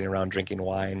were like sitting around drinking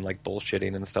wine, like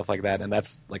bullshitting and stuff like that. And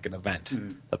that's like an event.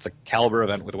 That's a caliber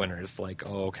event with winners. Like,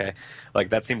 oh, okay. Like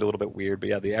that seemed a little bit weird. But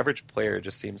yeah, the average player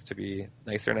just seems to be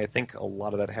nicer. And I think a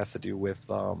lot of that has to do with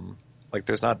like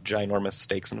there's not ginormous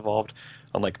stakes involved.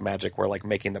 Unlike Magic, where like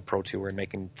making the Pro Tour and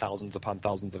making thousands upon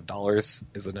thousands of dollars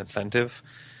is an incentive.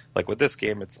 Like with this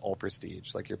game, it's all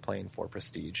prestige. Like you're playing for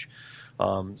prestige.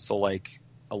 So like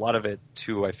a lot of it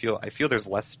too, I feel there's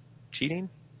less cheating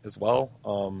as well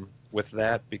with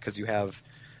that, because you have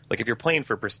like if you're playing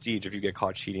for prestige, if you get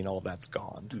caught cheating, all of that's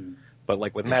gone. But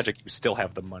like with Magic, you still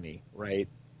have the money, right?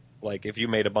 Like if you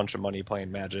made a bunch of money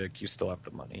playing Magic, you still have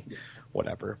the money,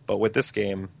 whatever. But with this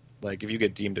game, like if you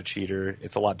get deemed a cheater,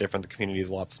 it's a lot different. The community is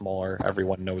a lot smaller.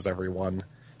 Everyone knows everyone.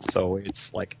 So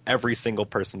it's like every single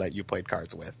person that you played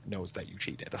cards with knows that you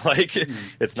cheated. Like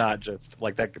it's not just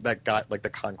like that guy, like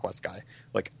the Conquest guy.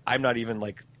 Like I'm not even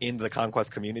like in the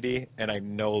Conquest community, and I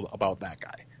know about that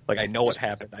guy. Like I know what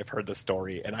happened. I've heard the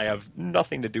story, and I have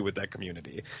nothing to do with that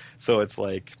community. So it's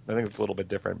like I think it's a little bit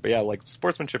different. But yeah, like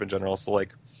sportsmanship in general. So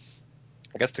like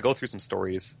I guess to go through some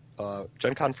stories,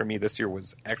 Gen Con for me this year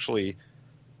was actually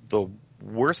the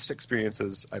worst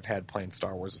experiences I've had playing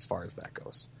Star Wars as far as that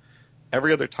goes.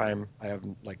 Every other time, I have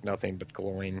like nothing but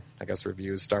glowing, I guess,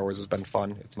 reviews. Star Wars has been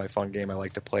fun. It's my fun game. I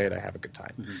like to play it. I have a good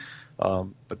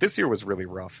time. But this year was really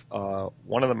rough.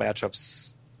 One of the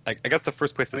matchups, I guess the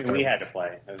first place we had to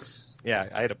play. Yeah,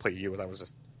 I had to play you, and I was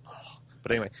just.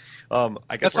 But anyway, I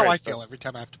guess that's how I feel every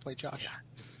time I have to play Josh.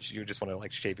 Yeah, you just want to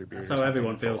like shave your beard. That's how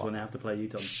everyone feels when they have to play you,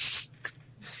 Tom.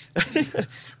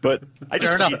 But I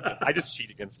just cheat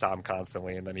against Tom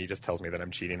constantly, and then he just tells me that I'm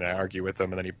cheating, and I argue with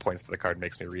him, and then he points to the card and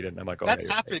makes me read it, and I'm like, oh, that's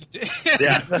happened. Yeah. You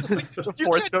can't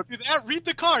do that. Read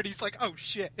the card. He's like, oh,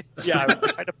 shit. Yeah, I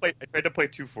tried to play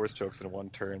 2 force chokes in one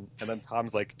turn, and then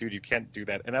Tom's like, dude, you can't do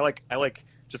that. And I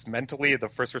just mentally, the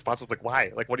first response was like,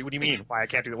 why? Like, what do you mean? Why I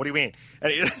can't do that? What do you mean?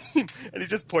 And he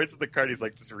just points at the card. He's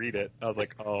like, just read it. I was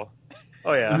like, oh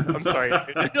yeah, I'm sorry.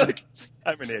 Like,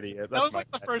 I'm an idiot. That was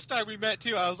like the first time we met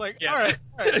too. I was like, all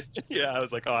right. Yeah, I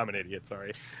was like, oh, I'm an idiot.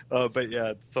 Sorry. But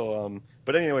yeah, so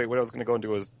but anyway, what I was going to go and do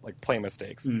was like play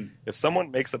mistakes. If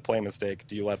someone makes a play mistake,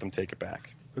 do you let them take it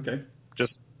back? Okay.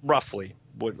 Just roughly,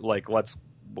 let's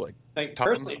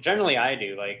personally, generally I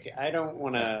do. Like I don't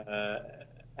want to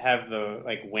have the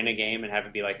win a game and have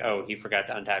it be like, oh, he forgot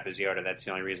to untap his Yoda. That's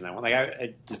the only reason I want. Like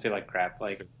I just feel like crap.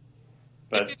 Like.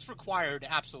 But, if it's required,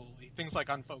 absolutely. Things like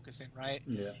unfocusing, right?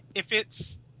 Yeah. If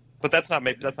it's... But that's not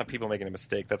people making a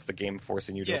mistake. That's the game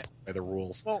forcing you to apply the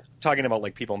rules. Well, talking about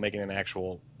like people making an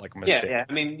actual mistake. Yeah.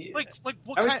 I mean,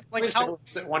 what kind? Like how?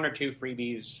 1 or 2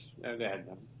 freebies. Go ahead.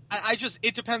 I just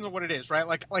it depends on what it is, right?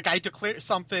 Like I declare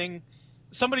something.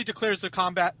 Somebody declares the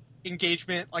combat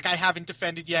engagement. Like I haven't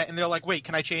defended yet, and they're like, "Wait,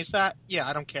 can I change that?" Yeah,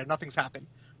 I don't care. Nothing's happened.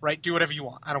 Right? Do whatever you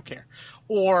want. I don't care.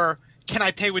 Or can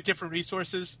I pay with different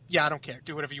resources? Yeah, I don't care.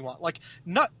 Do whatever you want. Like,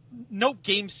 no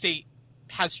game state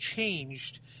has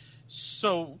changed.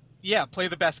 So, yeah, play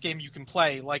the best game you can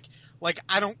play. Like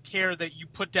I don't care that you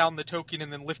put down the token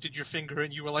and then lifted your finger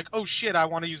and you were like, oh shit, I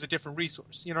want to use a different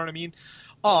resource. You know what I mean?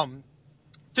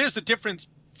 There's a difference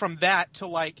from that to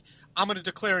like, I'm going to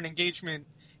declare an engagement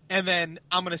and then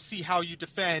I'm going to see how you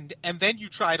defend and then you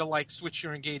try to like switch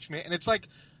your engagement. And it's like,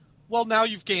 well, now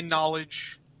you've gained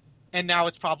knowledge. And now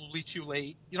it's probably too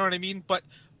late. You know what I mean? But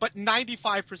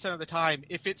 95% of the time,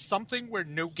 if it's something where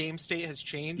no game state has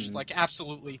changed, like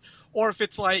absolutely. Or if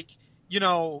it's like,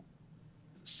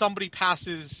 somebody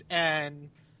passes and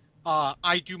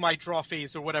I do my draw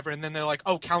phase or whatever, and then they're like,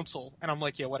 oh, council. And I'm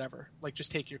like, yeah, whatever. Like, just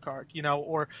take your card,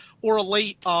 or a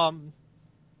late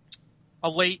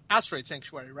Asteroid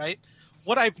Sanctuary, right?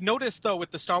 What I've noticed, though,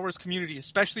 with the Star Wars community,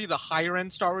 especially the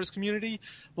higher-end Star Wars community,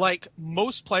 like,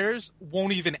 most players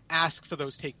won't even ask for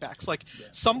those takebacks. Like,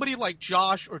 somebody like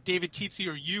Josh or David Tietze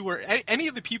or you or any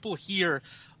of the people here,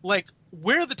 like,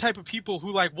 we're the type of people who,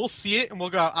 like, we'll see it and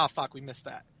we'll go, fuck, we missed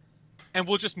that. And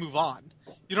we'll just move on.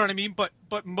 You know what I mean? But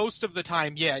most of the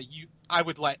time, I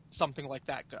would let something like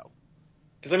that go.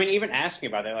 Because, I mean, even asking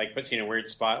about that, like, puts you in a weird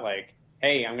spot, like,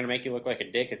 hey, I'm going to make you look like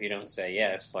a dick if you don't say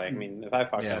yes. Like, I mean, if I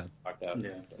fucked up, I fucked up. Yeah.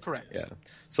 Correct. Yeah.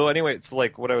 So anyway,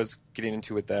 like what I was getting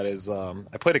into with that is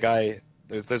I played a guy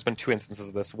there's been 2 instances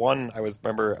of this. One, it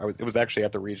was actually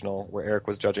at the regional where Eric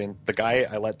was judging. The guy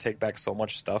I let take back so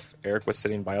much stuff. Eric was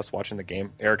sitting by us watching the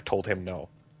game. Eric told him no.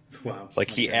 Wow. Like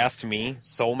he asked me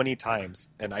so many times,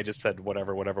 and I just said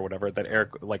whatever. That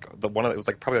Eric, like it was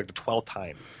like probably like the 12th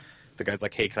time. The guy's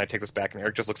like, "Hey, can I take this back?" And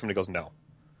Eric just looks at me and goes, "No."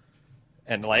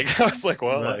 And like I was like,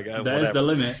 "Well, like there's whatever." the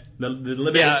limit. The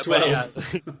limit is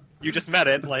 12. Yeah. You just met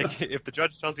it. Like if the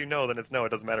judge tells you no, then it's no. It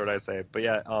doesn't matter what I say. But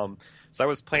yeah, so I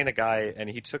was playing a guy, and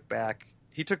he took back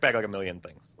like a million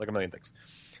things.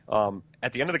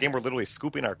 At the end of the game, we're literally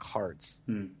scooping our cards,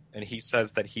 and he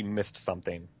says that he missed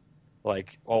something.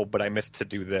 Like, oh, but I missed to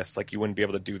do this. Like, you wouldn't be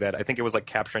able to do that. I think it was like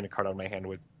capturing a card out of my hand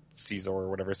with Caesar or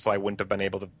whatever, so I wouldn't have been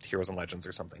able to Heroes and Legends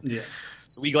or something. Yeah.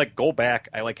 So we like go back.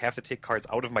 I like have to take cards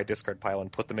out of my discard pile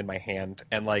and put them in my hand.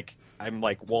 And like I'm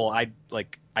like, well,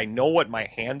 I know what my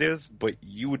hand is, but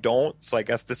you don't. So I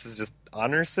guess this is just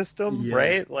honor system,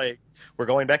 right? Like we're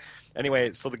going back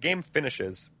anyway. So the game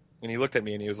finishes, and he looked at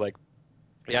me and he was like,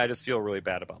 "Yeah, I just feel really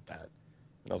bad about that."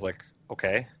 And I was like,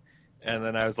 "Okay." And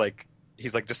then I was like,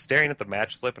 he's like just staring at the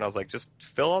match slip, and I was like, just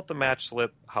fill out the match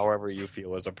slip however you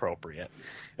feel is appropriate.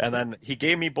 And then he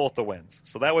gave me both the wins,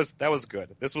 so that was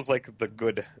good. This was like the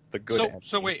good.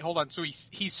 So wait, hold on. So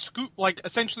he scooped, like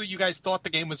essentially you guys thought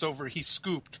the game was over. He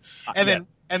scooped, and then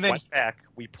went back.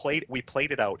 We played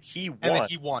it out. He won. And then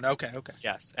he won. Okay.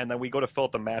 Yes, and then we go to fill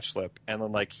out the match slip, and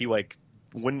then like he like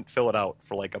wouldn't fill it out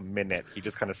for like a minute. He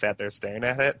just kind of sat there staring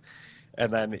at it.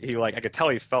 And then he I could tell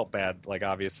he felt bad, like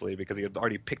obviously, because he had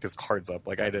already picked his cards up.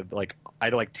 Like I had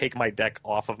to take my deck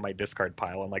off of my discard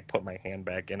pile and like put my hand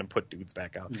back in and put dudes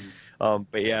back out.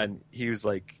 But yeah, and he was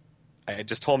like, I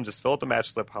just told him just fill out the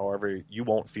match slip, however you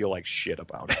won't feel like shit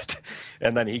about it.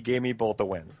 And then he gave me both the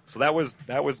wins, so that was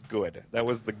good. That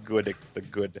was the good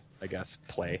I guess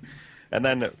play. And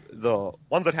then the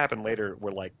ones that happened later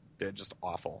were like just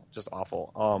awful.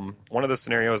 One of the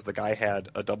scenarios, the guy had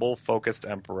a double focused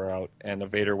Emperor out and a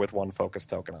Vader with 1 focus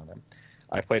token on him.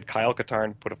 I played Kyle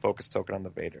Katarn, put a focus token on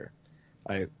the Vader.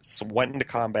 I went into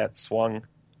combat, swung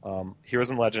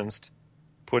Heroes and Legends,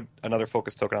 put another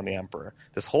focus token on the Emperor.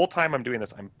 This whole time I'm doing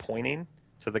this, I'm pointing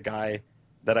to the guy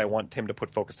that I want him to put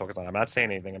focus tokens on. I'm not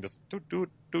saying anything. I'm just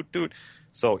doot.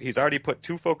 So he's already put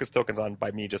 2 focus tokens on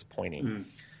by me just pointing.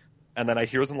 And then I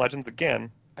Heroes and Legends again.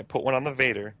 I put one on the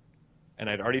Vader. And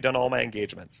I'd already done all my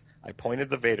engagements. I pointed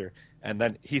the Vader, and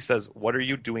then he says, "What are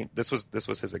you doing?" This was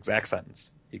his exact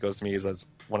sentence. He goes to me, he says,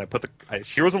 "When I put the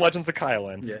Heroes and Legends of Kyle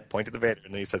in, point to the Vader,"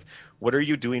 and then he says, "What are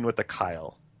you doing with the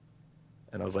Kyle?"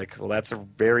 And I was like, "Well, that's a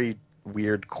very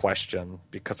weird question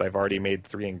because I've already made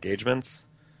 3 engagements."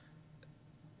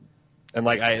 And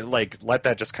like I let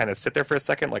that just kind of sit there for a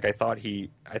second. Like I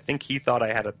think he thought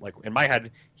I had it. Like in my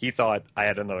head, he thought I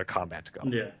had another combat to go.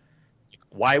 Yeah.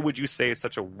 Why would you say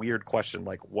such a weird question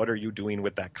like, what are you doing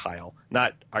with that Kyle?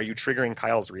 Not, are you triggering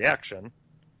Kyle's reaction?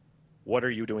 What are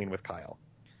you doing with Kyle?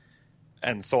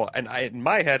 And so, in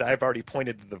my head, I've already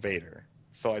pointed to the Vader.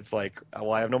 So it's like,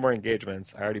 well, I have no more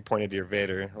engagements. I already pointed to your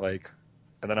Vader. Like,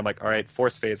 and then I'm like, all right,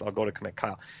 force phase, I'll go to commit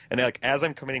Kyle. And like, as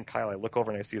I'm committing Kyle, I look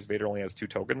over and I see his Vader only has 2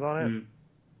 tokens on it.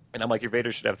 And I'm like, your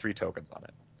Vader should have 3 tokens on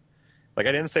it. Like,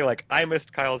 I didn't say, like, I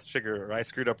missed Kyle's trigger, or I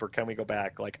screwed up, or can we go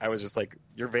back? Like, I was just like,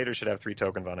 your Vader should have 3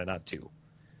 tokens on it, not 2.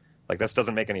 Like, this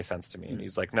doesn't make any sense to me. And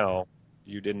he's like, no,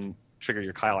 you didn't trigger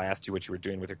your Kyle. I asked you what you were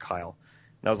doing with your Kyle.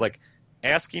 And I was like,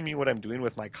 asking me what I'm doing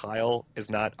with my Kyle is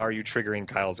not, are you triggering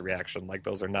Kyle's reaction? Like,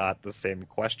 those are not the same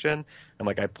question. I'm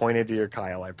like, I pointed to your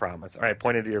Kyle, I promise. Or I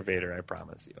pointed to your Vader, I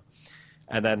promise you.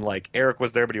 And then, like, Eric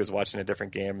was there, but he was watching a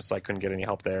different game, so I couldn't get any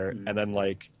help there. And then,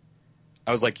 like, I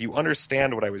was like, you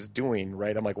understand what I was doing,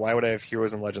 right? I'm like, why would I have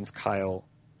Heroes and Legends Kyle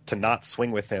to not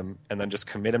swing with him and then just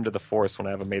commit him to the Force when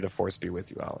I have a May the Force be with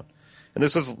you out? And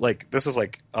this was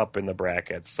like up in the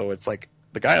brackets. So it's like,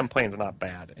 the guy I'm playing is not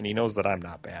bad, and he knows that I'm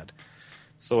not bad.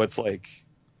 So it's like,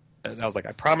 and I was like,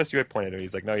 I promised you I pointed to it.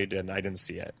 He's like, no, you didn't. I didn't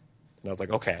see it. And I was like,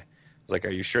 okay. I was like,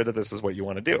 are you sure that this is what you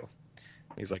want to do?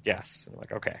 He's like, yes. And I'm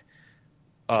like,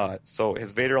 okay. So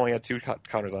his Vader only had 2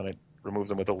 counters on it, removes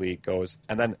them with Elite, goes,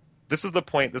 and then this is the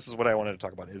point, this is what I wanted to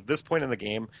talk about, is this point in the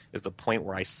game is the point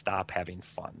where I stop having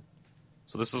fun.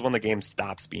 So this is when the game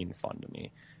stops being fun to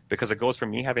me, because it goes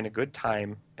from me having a good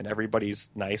time and everybody's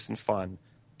nice and fun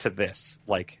to this.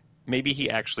 Like, maybe he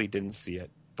actually didn't see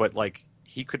it, but like,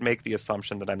 he could make the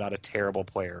assumption that I'm not a terrible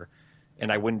player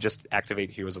and I wouldn't just activate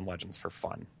Heroes and Legends for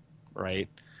fun, right?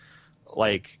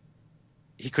 Like,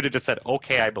 he could have just said,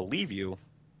 okay, I believe you,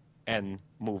 and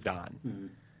moved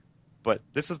on. But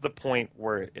this is the point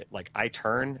where I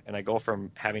turn and I go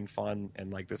from having fun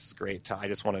and like, this is great, to I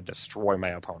just want to destroy my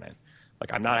opponent.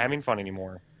 Like, I'm not having fun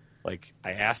anymore. Like,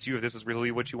 I asked you if this is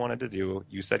really what you wanted to do.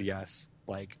 You said yes.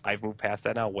 Like, I've moved past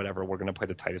that now. Whatever. We're going to play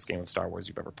the tightest game of Star Wars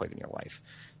you've ever played in your life.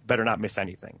 Better not miss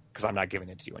anything, because I'm not giving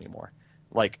it to you anymore.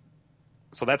 Like,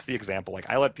 so that's the example. Like,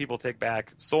 I let people take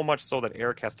back so much so that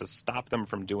Eric has to stop them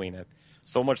from doing it.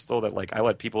 So much so that, like, I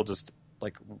let people just,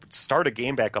 like, start a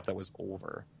game back up that was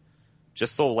over.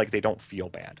 Just so, like, they don't feel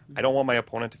bad. I don't want my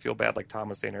opponent to feel bad, like Tom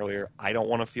was saying earlier. I don't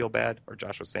want to feel bad, or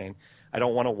Josh was saying. I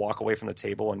don't want to walk away from the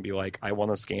table and be like, I won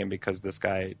this game because this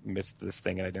guy missed this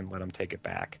thing and I didn't let him take it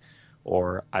back.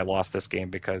 Or I lost this game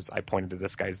because I pointed to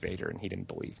this guy's Vader and he didn't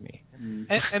believe me.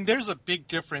 And there's a big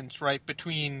difference, right,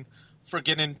 between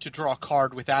forgetting to draw a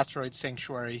card with Asteroid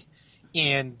Sanctuary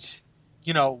and,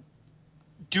 you know,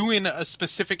 doing a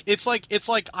specific... It's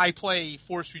like I play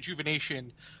Force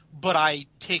Rejuvenation, but I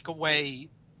take away...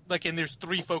 Like, and there's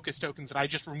 3 focus tokens, and I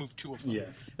just remove 2 of them. Yeah.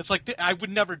 It's like, I would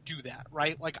never do that,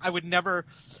 right? Like, I would never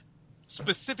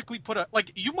specifically put a...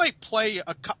 Like, you might play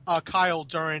a Kyle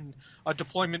during a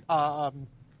deployment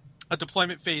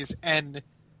phase and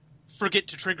forget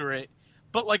to trigger it.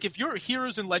 But, like, if you're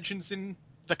Heroes and Legends in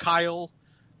the Kyle,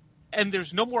 and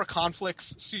there's no more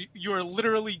conflicts, so you're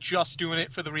literally just doing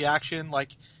it for the reaction,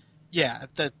 like, yeah,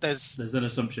 there's an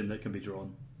assumption that can be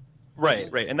drawn.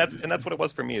 Right, and that's what it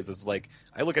was for me. Is like,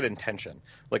 I look at intention.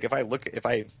 Like, if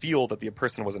I feel that the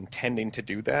person was intending to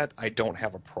do that, I don't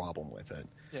have a problem with it.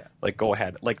 Yeah. Like, go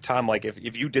ahead. Like, Tom, like, if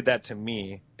you did that to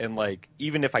me, and, like,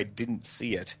 even if I didn't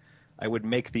see it, I would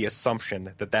make the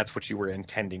assumption that that's what you were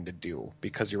intending to do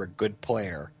because you're a good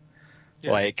player.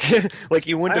 Yeah. Like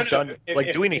you wouldn't have done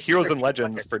doing a Heroes and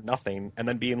Legends for nothing, and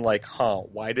then being like,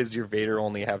 why does your Vader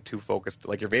only have 2 focus?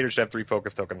 Like, your Vader should have 3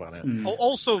 focus tokens on it.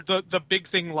 Also, the big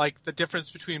thing, like, the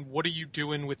difference between what are you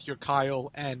doing with your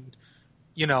Kyle and,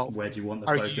 you know, where do you want the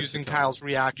are focus you using Kyle's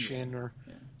reaction or,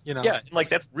 you know? Yeah, like,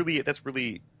 that's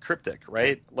really cryptic,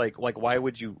 right? Like why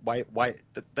would you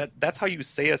that's how you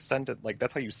say a sentence, like,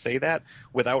 that's how you say that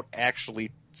without actually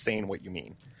saying what you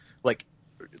mean. Like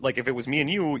if it was me and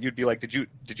you, you'd be like, did you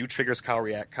trigger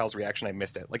Kyle's reaction? I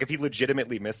missed it. Like, if he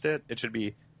legitimately missed it, it should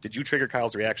be, did you trigger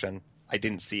Kyle's reaction? I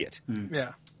didn't see it.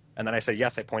 Yeah. And then I say,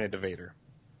 yes, I pointed to Vader.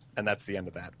 And that's the end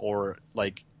of that. Or,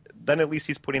 like, then at least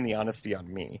he's putting the honesty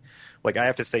on me. Like, I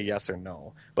have to say yes or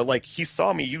no. But, like, he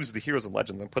saw me use the Heroes and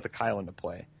Legends and put the Kyle into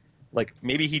play. Like,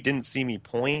 maybe he didn't see me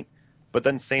point, but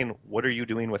then saying, what are you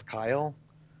doing with Kyle?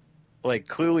 Like,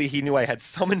 clearly he knew I had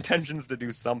some intentions to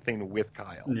do something with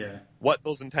Kyle. Yeah. What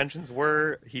those intentions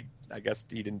were, I guess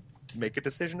he didn't make a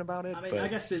decision about it. I mean, I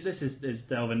guess this is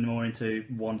delving more into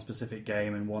one specific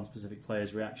game and one specific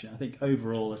player's reaction. I think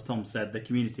overall, as Tom said, the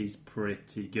community's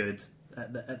pretty good.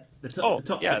 At the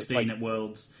top 16 at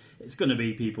Worlds, it's going to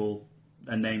be people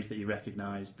and names that you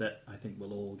recognise that I think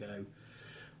will all go.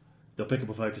 They'll pick up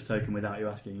a focus token without you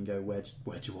asking and go, where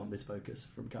do you want this focus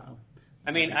from Kyle? I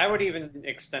mean, I would even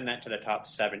extend that to the top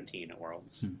 17 at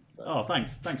Worlds. Oh,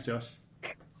 thanks, Josh.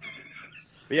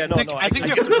 Yeah, I think you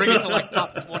have to bring it to like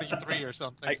top 23 or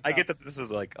something. I get that this is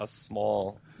like a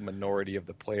small minority of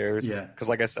the players. Yeah. Because,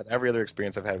 like I said, every other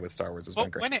experience I've had with Star Wars has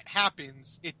been great. When it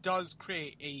happens, it does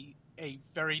create a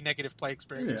very negative play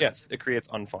experience. Yeah. Yes, it creates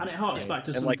unfun. And it harks back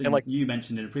to something you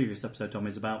mentioned in a previous episode, Tom,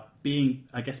 is about being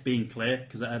clear.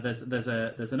 Because there's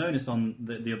an onus on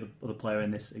the other player in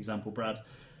this example, Brad,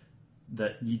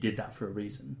 that you did that for a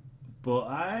reason. But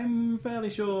I'm fairly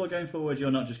sure going forward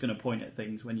you're not just going to point at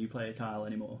things when you play a Kyle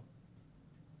anymore.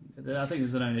 I think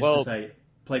there's an onus to say,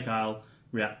 play Kyle,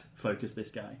 react, focus this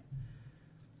guy.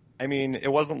 I mean,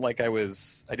 it wasn't like I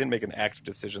didn't make an active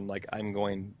decision like I'm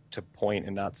going to point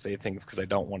and not say things because I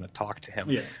don't want to talk to him.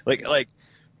 Yeah. Like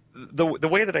the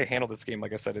way that I handle this game,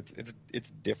 like I said,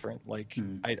 it's different. Like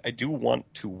I do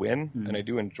want to win and I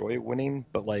do enjoy winning,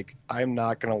 but like I'm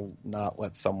not gonna not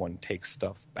let someone take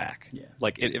stuff back. Yeah.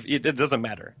 Like it doesn't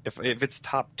matter if it's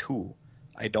top 2,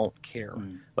 I don't care.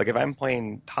 Like if I'm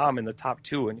playing Tom in the top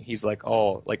 2 and he's like,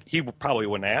 oh, like he probably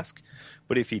wouldn't ask,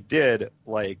 but if he did,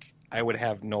 like I would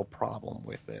have no problem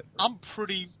with it. I'm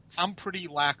pretty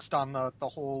laxed on the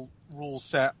whole rule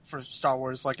set for Star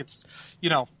Wars. Like, it's, you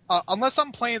know, unless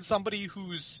I'm playing somebody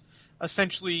who's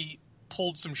essentially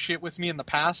pulled some shit with me in the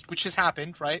past, which has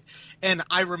happened, right? And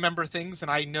I remember things and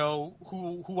I know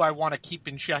who I want to keep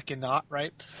in check and not,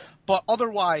 right? But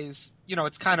otherwise, you know,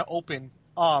 it's kind of open.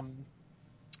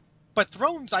 But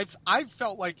Thrones, I've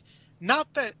felt like,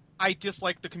 not that I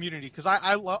dislike the community, because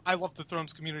I love the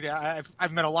Thrones community.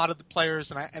 I've met a lot of the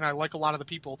players and I like a lot of the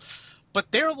people, but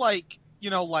they're like, you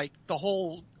know, like the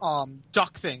whole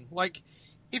duck thing. Like,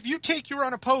 if you take your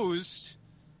unopposed,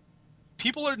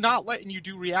 people are not letting you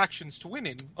do reactions to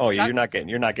winning. Oh, you're not getting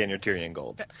your Tyrion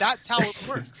gold. That's how it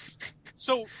works.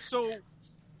 So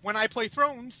when I play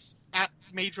Thrones at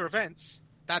major events,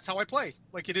 that's how I play.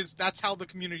 Like that's how the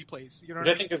community plays. You know, which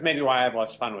I think is maybe why I have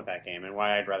less fun with that game and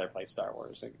why I'd rather play Star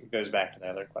Wars. It goes back to the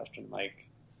other question, like.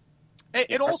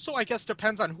 It also, I guess,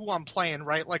 depends on who I'm playing,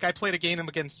 right? Like, I played a game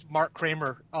against Mark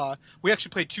Kramer. We actually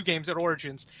played 2 games at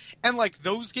Origins. And, like,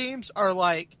 those games are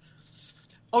like,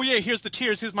 oh, yeah, here's the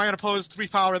tiers. Here's my unopposed, 3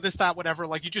 power, this, that, whatever.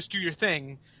 Like, you just do your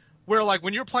thing. Where, like,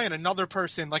 when you're playing another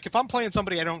person, like, if I'm playing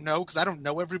somebody I don't know, because I don't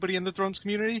know everybody in the Thrones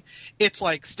community, it's,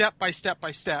 like, step by step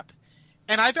by step.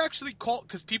 And I've actually called,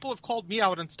 because people have called me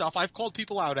out on stuff, I've called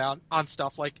people out on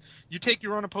stuff. Like, you take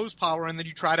your unopposed power and then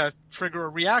you try to trigger a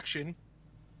reaction.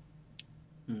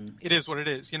 It is what it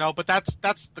is, you know. But that's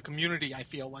the community. I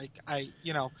feel like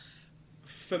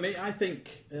For me, I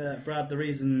think Brad, the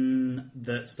reason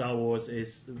that Star Wars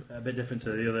is a bit different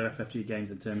to the other FFG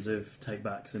games in terms of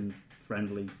takebacks and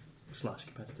friendly /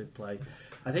 competitive play,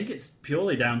 I think it's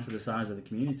purely down to the size of the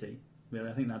community. Really,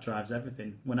 I think that drives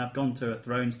everything. When I've gone to a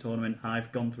Thrones tournament,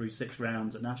 I've gone through 6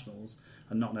 rounds at Nationals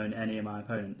and not known any of my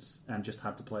opponents and just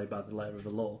had to play by the letter of the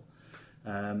law.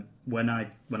 When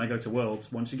I go to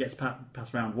Worlds, once you get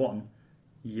past round 1,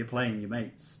 you're playing your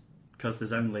mates because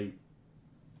there's only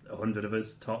 100 of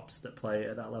us tops that play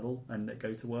at that level and that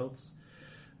go to Worlds.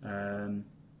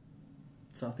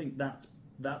 So I think that's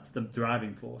the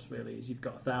driving force really. Is you've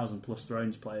got 1,000+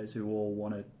 Thrones players who all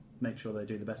want to make sure they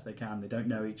do the best they can. They don't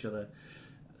know each other,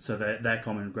 so their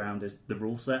common ground is the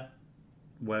rule set.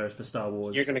 Whereas for Star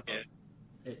Wars, you're gonna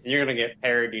get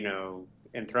paired. You know,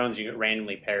 in Thrones, you get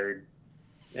randomly paired.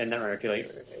 And not like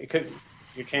it could,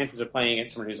 your chances of playing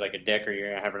against someone who's like a dick or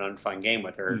you're gonna have an unfun game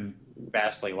with her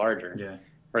vastly larger. Yeah.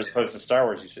 Whereas opposed to Star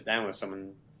Wars, you sit down with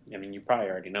someone. I mean, you probably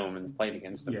already know them and played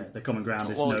against them. Yeah, the common ground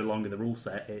is no longer the rule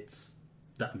set; it's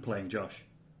that I'm playing Josh.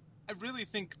 I really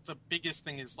think the biggest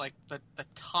thing is like the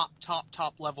top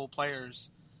level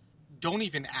players don't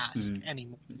even ask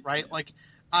anymore, right? Yeah. Like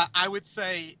I would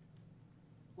say,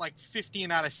 like 15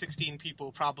 out of 16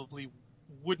 people probably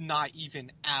would not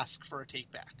even ask for a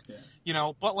take back. Yeah. You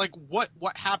know, but like what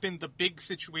happened, the big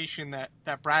situation that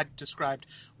Brad described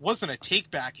wasn't a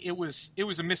take back. It was a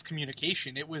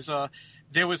miscommunication. It was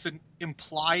there was an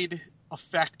implied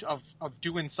effect of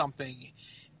doing something,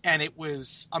 and it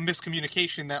was a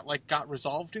miscommunication that like got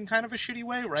resolved in kind of a shitty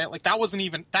way, right? Like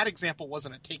that example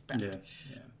wasn't a take back. Yeah.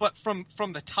 But from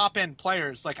the top end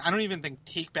players, like I don't even think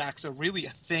take backs are really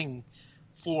a thing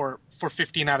for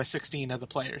 15 out of 16 of the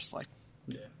players. Like,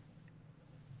 yeah.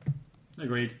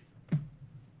 Agreed.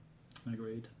 We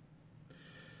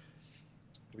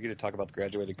get to talk about the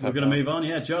graduated cut. We're going to move on,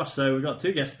 yeah, Josh. So we've got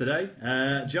 2 guests today.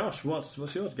 Josh, what's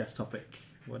your guest topic?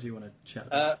 What do you want to chat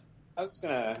about? I was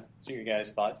going to see your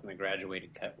guys' thoughts on the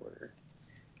graduated cut were.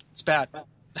 it's bad.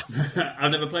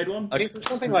 I've never played one. I mean, for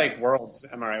something like Worlds,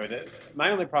 I'm alright with it.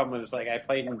 My only problem was like I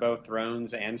played in both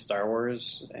Thrones and Star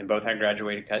Wars, and both had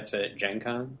graduated cuts at Gen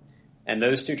Con. And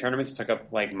those 2 tournaments took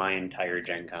up like my entire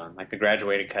Gen Con. Like the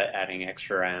graduated cut adding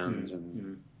extra rounds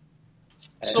and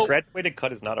So, the graduated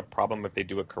cut is not a problem if they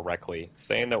do it correctly.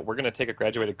 Saying that we're going to take a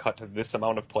graduated cut to this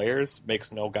amount of players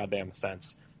makes no goddamn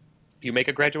sense. You make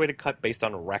a graduated cut based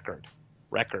on record.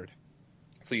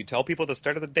 So you tell people at the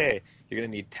start of the day, you're going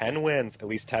to need 10 wins, at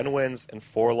least 10 wins and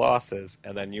 4 losses,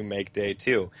 and then you make day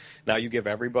 2. Now you give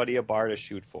everybody a bar to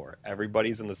shoot for.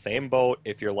 Everybody's in the same boat.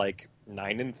 If you're like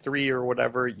 9-3 or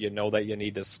whatever, you know that you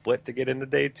need to split to get into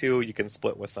day 2. You can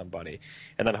split with somebody.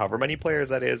 And then however many players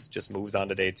that is, just moves on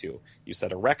to day 2. You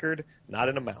set a record, not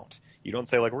an amount. You don't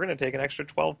say, like, we're going to take an extra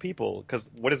 12 people, because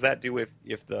what does that do if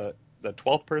the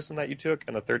 12th person that you took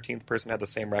and the 13th person had the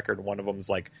same record, one of them's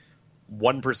like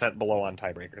 1% below on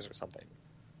tiebreakers or something?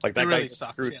 Like that really guy gets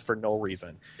sucks, screwed yeah. for no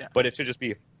reason. Yeah. But it should just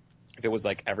be, if it was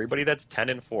like everybody that's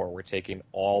 10-4, we're taking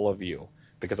all of you,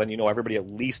 because then you know everybody at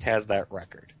least has that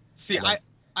record. See, I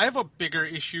have a bigger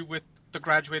issue with the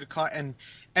graduated cut, and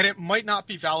it might not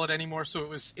be valid anymore.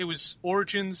 So it was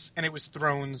Origins and it was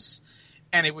Thrones,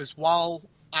 and it was while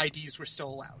IDs were still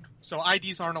allowed. So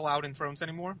IDs aren't allowed in Thrones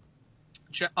anymore.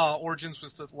 Origins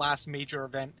was the last major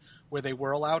event where they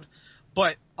were allowed,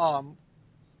 but on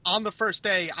the first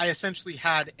day, I essentially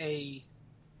had a.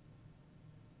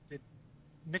 Did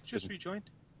Nick just rejoin?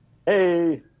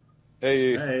 Hey.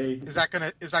 Is that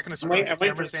gonna screw the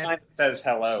cameras? Sign that says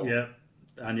hello. Yeah,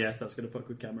 and yes, that's going to fuck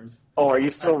with cameras. Oh, are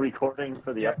you still recording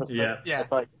for the episode? Yeah. I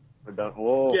thought we're done.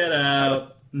 Whoa. Get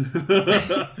out.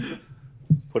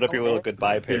 Put up your little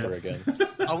goodbye paper again.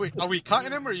 Are we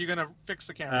cutting him, or are you gonna fix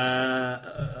the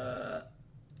cameras?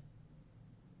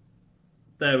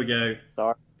 There we go.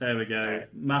 Sorry. There we go.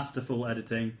 Right. Masterful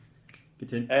editing.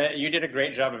 Continue. You did a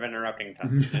great job of interrupting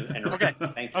Tom. Okay.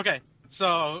 Thank you. Okay.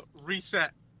 So reset,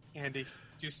 Andy.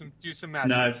 Do some magic.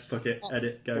 No, fuck it.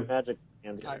 Edit. Go. Magic.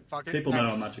 And fuck it. People know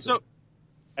I'm magical. So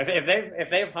if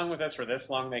they've hung with us for this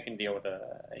long, they can deal with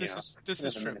this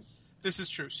is true. This is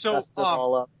true. So messed it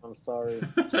all up. I'm sorry.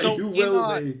 So you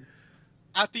will be.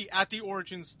 At the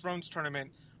Origins Thrones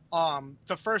tournament,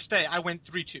 the first day I went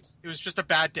 3-2. It was just a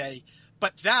bad day,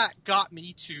 but that got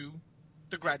me to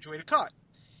the graduated cut.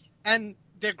 And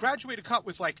their graduated cut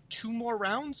was like 2 more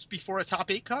rounds before a top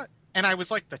 8 cut, and I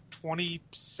was like the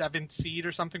 27th seed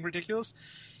or something ridiculous.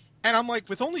 And I'm like,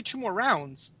 with only 2 more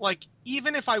rounds, like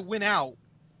even if I win out,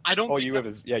 I don't. Oh, you have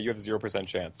 0%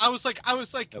 chance. I was like,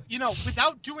 Yep.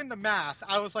 without doing the math,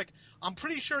 I was like, I'm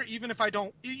pretty sure even if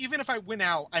I win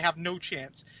out, I have no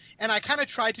chance. And I kind of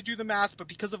tried to do the math, but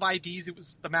because of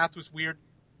IDs, the math was weird.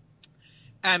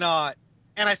 And I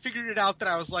figured it out that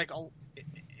I was like,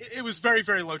 it was very,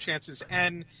 very low chances.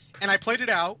 And I played it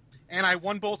out, and I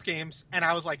won both games, and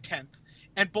I was like 10th.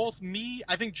 And both me,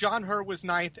 I think John Herr was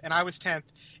 9th, and I was 10th,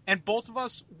 and both of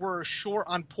us were short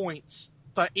on points.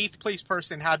 The 8th place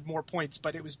person had more points,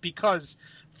 but it was because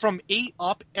from 8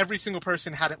 up, every single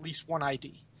person had at least 1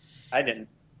 ID. I didn't.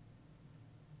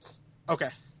 Okay.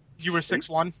 You were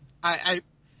 6-1?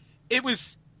 It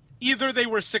was either they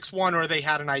were 6-1 or they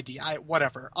had an ID.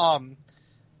 Whatever.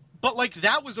 But like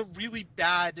that was a really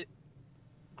bad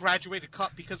graduated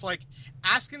cut because like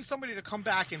asking somebody to come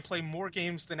back and play more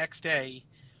games the next day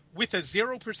with a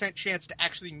 0% chance to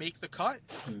actually make the cut,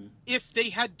 if they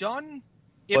had done...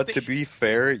 to be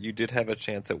fair, you did have a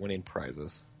chance at winning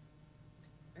prizes.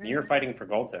 You were fighting for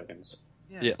gold tokens.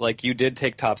 Yeah, like you did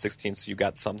take top 16, so you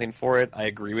got something for it. I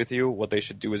agree with you. What they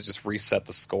should do is just reset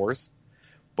the scores.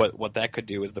 But what that could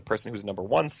do is the person who's number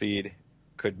 1 seed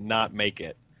could not make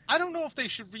it. I don't know if they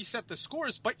should reset the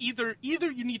scores, but either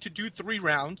you need to do 3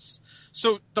 rounds.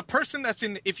 So the person that's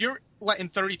if you're letting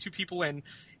 32 people in,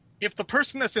 if the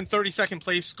person that's in 32nd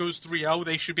place goes 3-0,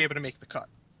 they should be able to make the cut.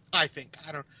 I think.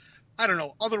 I don't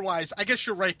know. Otherwise, I guess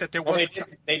you're right that there was.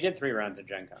 They did 3 rounds at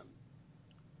Gen Con.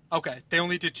 Okay, they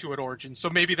only did 2 at Origin, so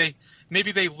maybe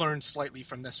they learned slightly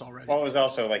from this already. Well, it was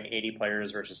also like 80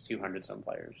 players versus 200 some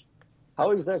players.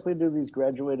 How exactly do these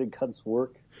graduated cuts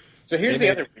work? So here's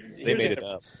They the made it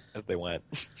up as they went.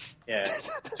 Yeah.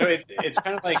 So it's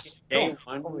kind of like day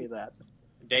Tell me that.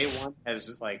 Day 1 has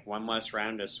like 1 less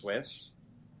round of Swiss.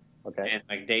 Okay. And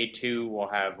like day 2 will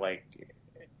have like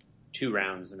 2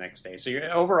 rounds the next day. So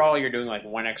overall you're doing like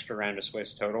 1 extra round of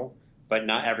Swiss total, but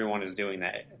not everyone is doing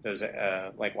that. Those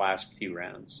like last few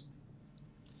rounds.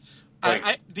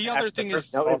 The other thing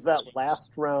is now is that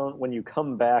last round when you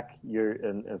come back?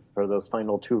 For those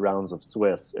final 2 rounds of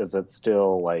Swiss. Is it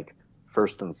still like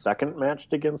first and second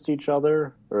matched against each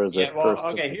other, or is it first?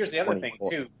 Okay. Here's the other thing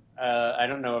too. I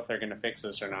don't know if they're going to fix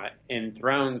this or not. In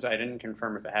Thrones, I didn't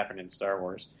confirm if it happened in Star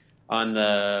Wars. In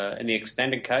the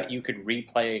extended cut, you could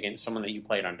replay against someone that you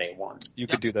played on day 1. You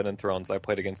could do that in Thrones. I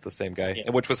played against the same guy,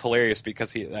 which was hilarious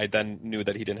because I then knew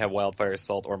that he didn't have Wildfire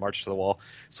Assault or March to the Wall,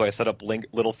 so I set up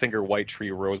Littlefinger, White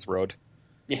Tree, Rose Road,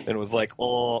 and it was like,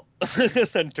 oh,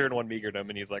 then turn 1 meagered him,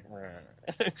 and he's like,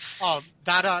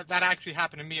 that actually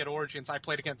happened to me at Origins. I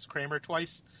played against Kramer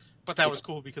twice, but that was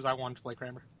cool because I wanted to play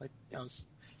Kramer. Like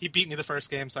he beat me the first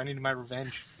game, so I needed my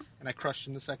revenge, and I crushed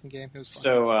him the second game. It was fun.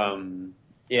 So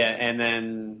yeah, and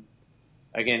then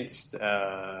against so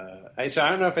I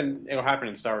don't know if it'll happen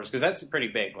in Star Wars because that's pretty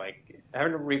big. Like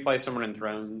having to replay someone in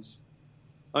Thrones.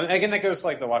 Again, that goes to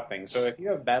like the luck thing. So if you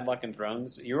have bad luck in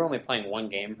Thrones, you're only playing 1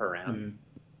 game per round.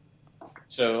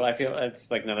 So I feel that's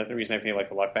like another reason I feel like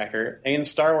the luck factor. In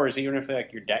Star Wars, even if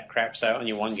like your deck craps out on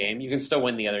you 1 game, you can still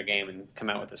win the other game and come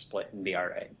out with a split and be all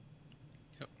right.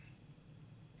 Yep.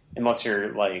 Unless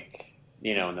you're like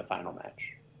in the final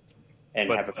match. And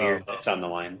have a beard that's on the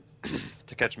line.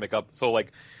 To catch Mick up. So,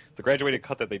 like, the graduated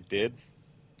cut that they did,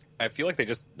 I feel like they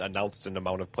just announced an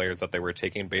amount of players that they were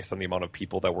taking based on the amount of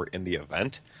people that were in the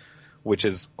event, which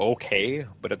is okay,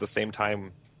 but at the same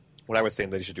time, what I was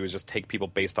saying they should do is just take people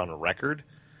based on a record.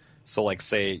 So, like,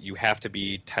 say you have to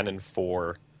be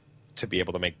 10-4 to be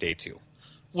able to make day 2.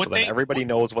 So then everybody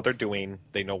knows what they're doing.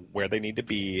 They know where they need to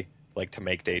be, like, to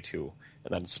make day 2.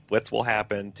 And then splits will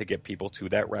happen to get people to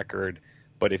that record.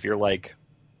 But if you're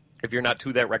not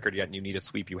to that record yet and you need a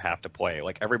sweep, you have to play.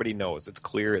 Like, everybody knows. It's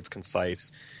clear. It's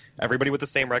concise. Everybody with the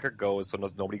same record goes, so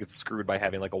nobody gets screwed by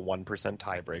having, like, a 1%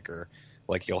 tiebreaker.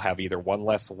 Like, you'll have either 1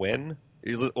 less win.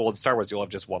 Well, in Star Wars, you'll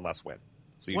have just 1 less win.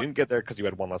 So you didn't get there because you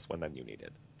had 1 less win than you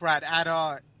needed. Brad,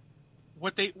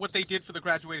 what they did for the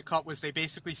graduated cut was they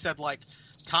basically said, like,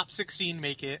 top 16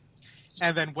 make it,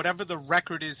 and then whatever the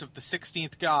record is of the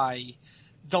 16th guy,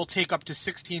 they'll take up to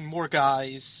 16 more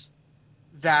guys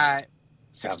that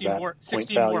 16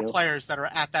 more players that are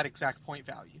at that exact point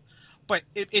value. but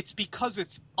it's because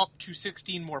it's up to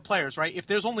 16 more players, right? If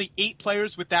there's only 8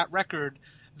 players with that record,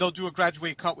 they'll do a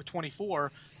graduate cut with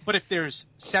 24. But if there's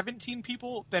 17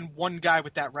 people, then one guy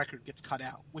with that record gets cut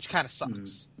out, which kind of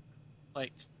sucks.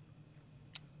 Like,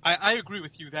 I agree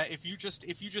with you that if you just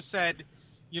said,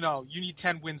 you need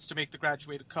 10 wins to make the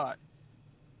graduated cut,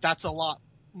 that's a lot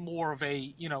more of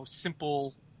a,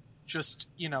 simple, just,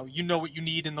 you know what you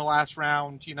need in the last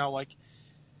round, like.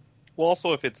 Well,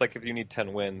 also, if you need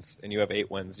 10 wins and you have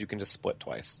 8 wins, you can just split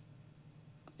twice.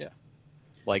 Yeah.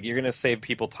 Like, you're going to save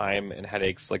people time and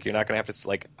headaches. Like, you're not going to have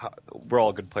to, we're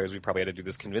all good players. We probably had to do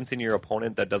this. Convincing your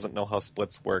opponent that doesn't know how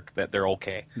splits work that they're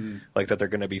okay. Like, that they're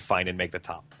going to be fine and make the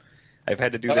top. I've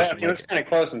had to do this. It was kind of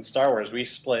close in Star Wars. We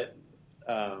split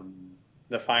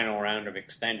the final round of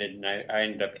Extended, and I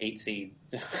ended up 8 seed.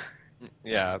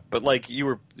 Yeah, but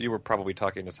you were probably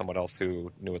talking to someone else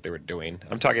who knew what they were doing.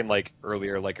 I'm talking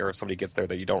earlier, or if somebody gets there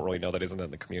that you don't really know that isn't in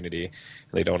the community and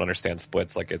they don't understand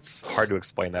splits, it's hard to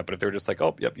explain that. But if they're just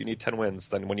oh, yep, you need 10 wins,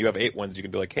 then when you have 8 wins, you can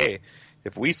be hey,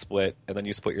 if we split and then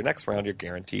you split your next round, you're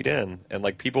guaranteed in.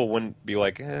 And people wouldn't be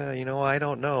I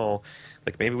don't know.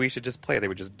 Maybe we should just play. They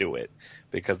would just do it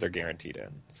because they're guaranteed in.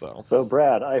 So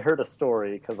Brad, I heard a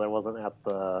story because I wasn't at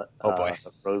the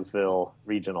Roseville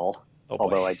Regional.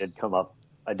 Although I did come up,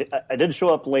 I did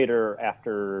show up later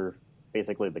after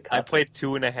basically the cut. I played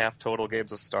 2.5 total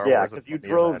games of Star Wars. Yeah, because you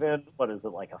drove in. What is it,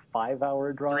 a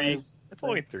 5-hour drive? 3. It's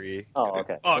only 3. Oh,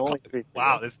 okay. Oh, only 3.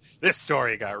 Wow! This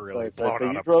story got really blown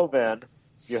so you drove in.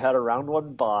 You had a round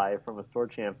 1 bye from a store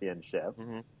championship.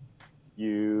 Mm-hmm.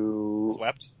 You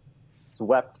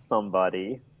swept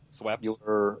somebody. Swept. You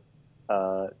were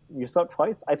you swept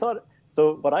twice. I thought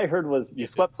so. What I heard was you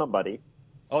swept somebody.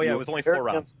 Oh, yeah, it was only 4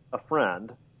 rounds. A friend,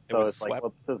 so it's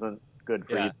this isn't good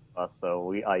for either of us, so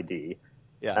we ID.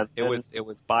 Yeah, it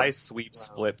was buy, sweep,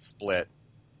 split,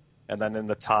 and then in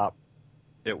the top,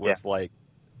 it was So it's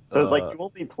you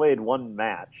only played 1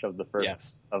 match of the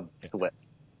first of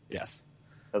Swiss. Yes.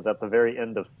 Because at the very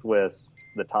end of Swiss,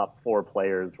 the top 4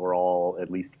 players were all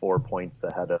at least 4 points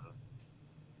ahead of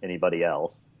anybody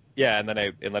else. Yeah, and then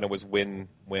it was win,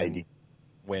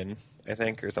 I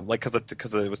think, or something,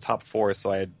 because it was top 4,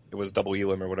 so it was double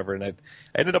elim or whatever, and I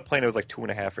ended up playing, it was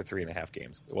 2.5 or 3.5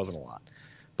 games. It wasn't a lot,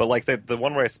 but the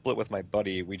one where I split with my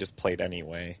buddy, we just played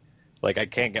anyway. I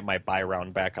can't get my bye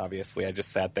round back. Obviously, I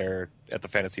just sat there at the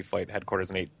Fantasy Flight headquarters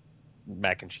and ate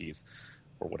mac and cheese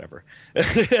or whatever,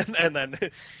 and then,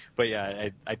 but yeah,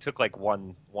 I took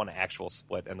one actual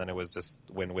split, and then it was just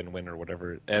win or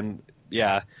whatever, and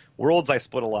yeah, Worlds I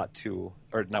split a lot too,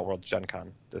 or not Worlds, Gen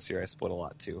Con this year I split a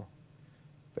lot too.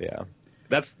 But yeah,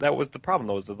 that was the problem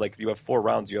though. Is that you have 4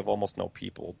 rounds, you have almost no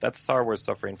people. That's Star Wars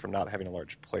suffering from not having a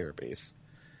large player base,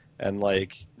 and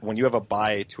when you have a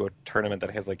bye to a tournament that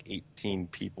has 18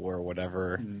 people or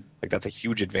whatever, that's a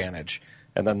huge advantage.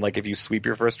 And then if you sweep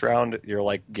your first round,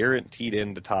 you're guaranteed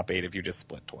into top 8 if you just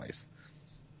split twice.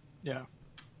 Yeah,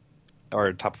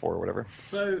 or top 4 or whatever.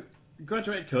 So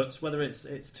graduated cuts, whether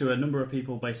it's to a number of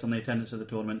people based on the attendance of the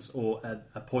tournaments or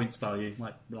a points value,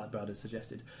 like Brad has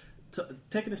suggested.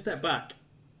 Taking a step back,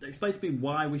 explain to me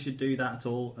why we should do that at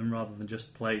all, and rather than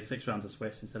just play 6 rounds of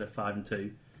Swiss instead of 5 and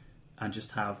 2, and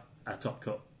just have a top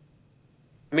cut.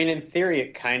 I mean, in theory,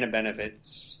 it kind of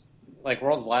benefits.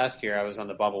 Worlds last year, I was on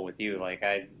the bubble with you. I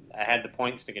had the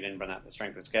points to get in, but not the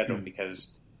strength of schedule because,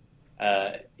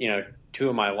 2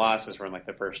 of my losses were in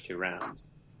the first 2 rounds,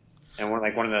 and one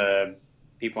of the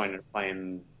people I ended up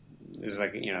playing is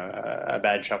a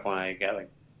bad shuffle, and I got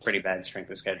pretty bad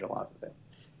strength of schedule off of it.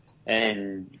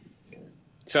 And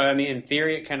so, I mean, in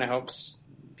theory, it kind of helps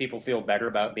people feel better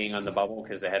about being on the bubble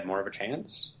because they had more of a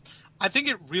chance. I think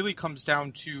it really comes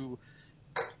down to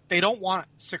they don't want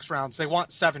 6 rounds. They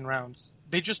want 7 rounds.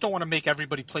 They just don't want to make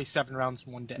everybody play 7 rounds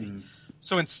in one day.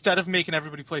 So instead of making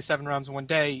everybody play 7 rounds in one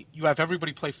day, you have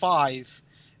everybody play 5,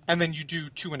 and then you do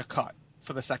 2 in a cut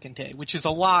for the second day, which is a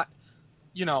lot.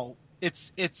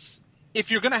 It's if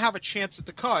you're going to have a chance at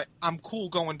the cut, I'm cool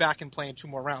going back and playing 2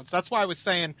 more rounds. That's why I was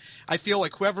saying I feel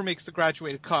whoever makes the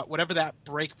graduated cut, whatever that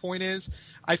break point is,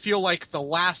 I feel the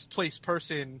last place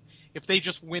person, if they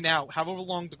just win out, however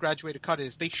long the graduated cut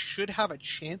is, they should have a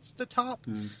chance at the top.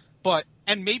 But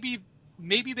maybe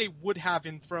they would have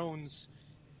in Thrones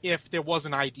if there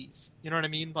wasn't IDs. You know what I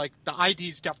mean? The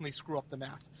IDs definitely screw up the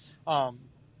math.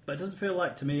 But it doesn't feel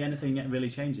to me anything really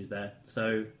changes there.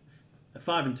 So a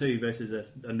 5 and 2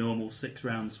 versus a normal 6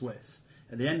 round Swiss.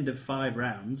 At the end of 5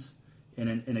 rounds in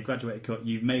a graduated cut,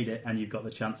 you've made it and you've got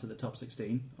the chance at the top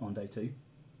 16 on day 2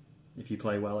 if you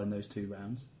play well in those 2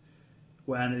 rounds.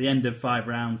 When at the end of 5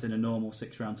 rounds in a normal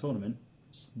 6 round tournament,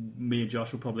 me and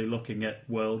Josh were probably looking at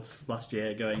Worlds last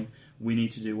year going, we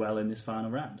need to do well in this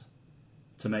final round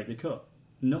to make the cut.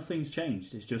 Nothing's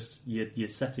changed. It's just you're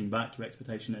setting back your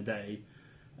expectation a day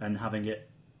and having it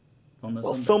on the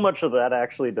Sunday. So much of that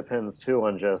actually depends, too,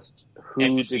 on just who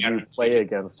did you play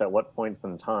against at what points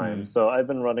in time. So I've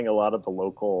been running a lot of the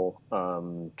local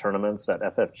tournaments at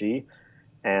FFG,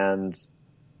 and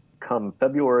come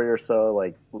February or so,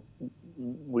 like,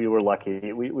 we were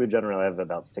lucky. We generally have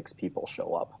about 6 people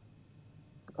show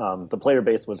up. The player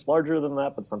base was larger than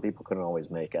that, but some people couldn't always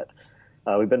make it.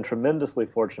 We've been tremendously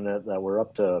fortunate that we're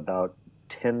up to about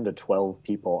 10 to 12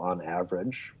 people on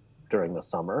average during the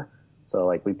summer. So,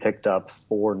 like, we picked up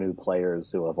 4 new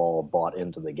players who have all bought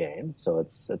into the game. So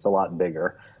it's a lot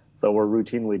bigger. So we're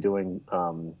routinely doing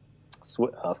 4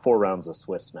 rounds of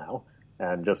Swiss now.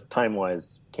 And just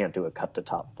time-wise, can't do a cut to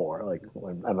top 4. Like,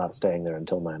 I'm not staying there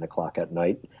until 9 o'clock at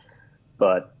night.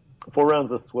 But 4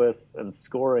 rounds of Swiss and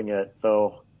scoring it.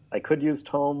 So I could use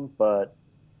Tome, but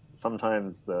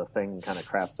sometimes the thing kind of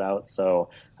craps out. So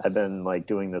I've been, like,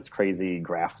 doing this crazy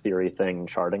graph theory thing,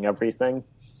 charting everything.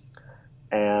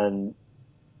 And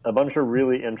a bunch of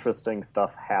really interesting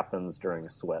stuff happens during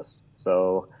Swiss.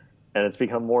 So, and it's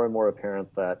become more and more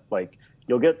apparent that, like,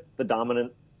 you'll get the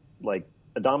dominant, like,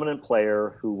 a dominant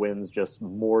player who wins just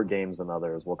more games than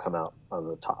others will come out on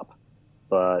the top.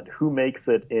 But who makes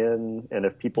it in, and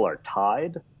if people are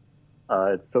tied,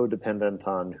 it's so dependent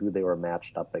on who they were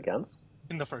matched up against.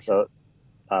 In the first round.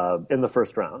 In the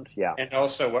first round, yeah. And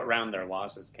also what round their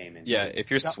losses came in. Yeah, if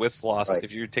your Swiss loss, Right.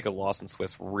 if you take a loss in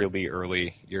Swiss really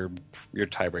early, your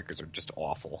tiebreakers are just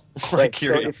awful. Right.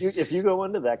 So if you go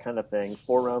into that kind of thing,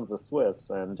 4 rounds of Swiss,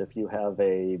 and if you have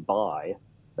a bye,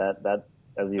 that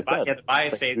as you said, the bye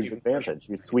it's a saves huge you. advantage.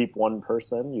 You sweep one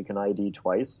person, you can ID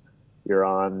twice. You're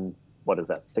on, what is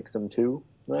that, 6-2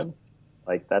 then?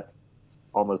 Like, that's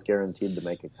almost guaranteed to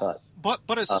make a cut. But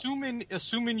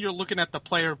assuming you're looking at the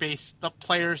player base, the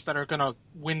players that are going to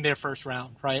win their first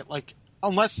round, right? Like,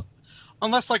 unless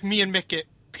like me and Mick get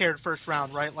paired first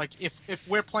round, right? Like, if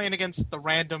we're playing against the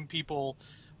random people,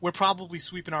 we're probably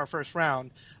sweeping our first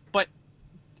round. But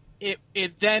it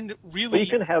then really... But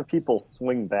you can have people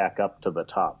swing back up to the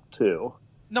top, too.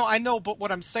 No, I know, but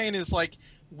what I'm saying is, like,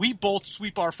 we both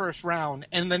sweep our first round,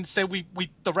 and then say we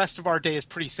the rest of our day is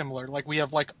pretty similar. Like, we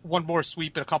have, like, one more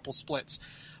sweep and a couple splits.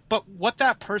 But what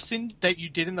that person that you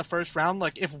did in the first round,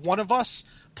 like, if one of us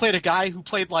played a guy who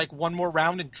played, like, one more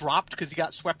round and dropped because he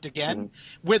got swept again,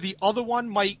 where the other one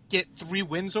might get 3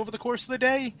 wins over the course of the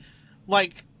day,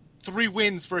 like, 3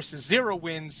 wins versus 0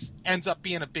 wins ends up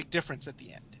being a big difference at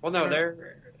the end. Well, no,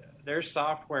 their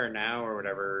software now or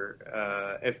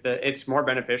whatever, it's more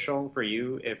beneficial for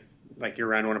you if, like, your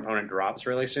round 1 opponent drops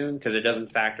really soon, because it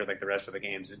doesn't factor, like, the rest of the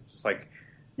games. It's just like...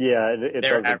 Yeah, it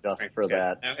does adjust for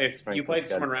that. Now, if you played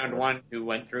someone round 1 who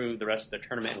went through the rest of the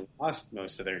tournament and lost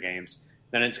most of their games,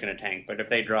 then it's going to tank. But if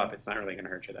they drop, it's not really going to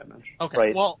hurt you that much. Okay,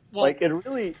 right. Well, like,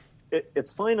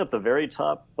 it's fine at the very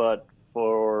top, but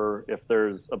for if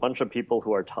there's a bunch of people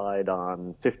who are tied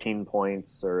on 15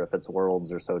 points, or if it's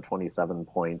Worlds or so, 27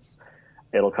 points,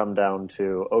 it'll come down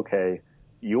to, okay,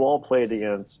 you all played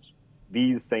against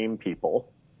these same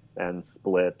people and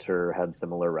split or had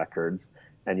similar records,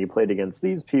 and you played against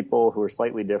these people who are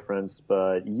slightly different,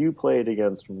 but you played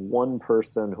against one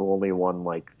person who only won,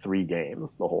 like, 3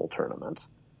 games the whole tournament.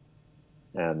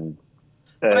 And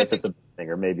if it's a thing,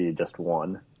 or maybe just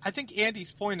 1. I think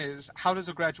Andy's point is, how does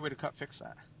a graduated cut fix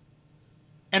that?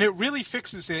 And it really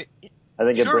fixes it. I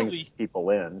think purely, it brings people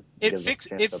in. It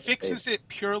fixes it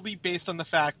purely based on the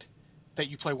fact that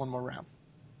you play 1 more round.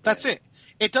 That's it.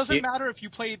 It doesn't matter if you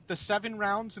played the 7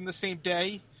 rounds in the same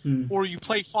day, or you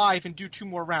play 5 and do 2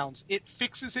 more rounds. It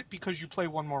fixes it because you play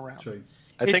 1 more round. True.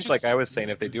 I think, like I was saying,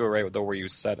 if they do it right, though, where you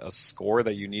set a score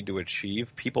that you need to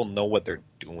achieve, people know what they're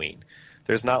doing.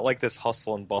 There's not like this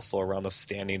hustle and bustle around the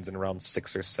standings in round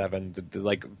 6 or 7.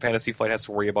 Like, Fantasy Flight has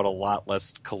to worry about a lot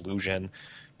less collusion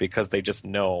because they just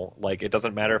know. Like, it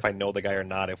doesn't matter if I know the guy or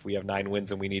not. If we have 9 wins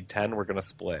and we need 10, we're going to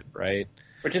split, right?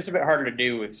 Which is a bit harder to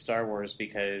do with Star Wars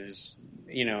because,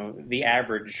 you know, the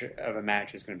average of a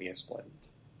match is going to be a split.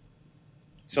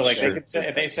 So, like, Sure.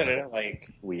 if they set it at, like,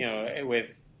 Sweet. you know,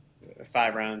 with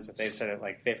 5 rounds, if they set it at,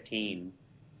 like, 15,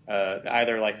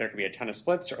 either, like, there could be a ton of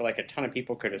splits or, like, a ton of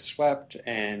people could have swept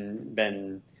and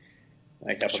been,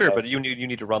 like, up Sure, above. but you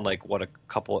need to run, like, what a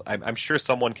couple... I'm sure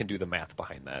someone can do the math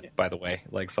behind that, by the way.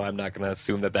 Like, so I'm not going to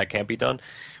assume that can't be done.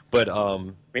 But,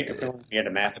 We had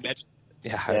a math.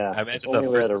 I imagine only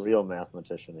the we first... had a real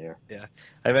mathematician here. Yeah,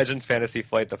 I imagine Fantasy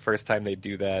Flight, the first time they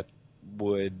do that,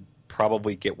 would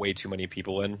probably get way too many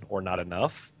people in, or not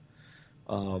enough.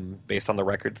 based on the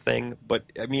record thing. But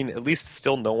I mean, at least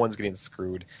still no one's getting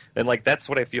screwed. And like that's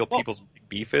what I feel people's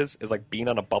beef is like being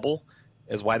on a bubble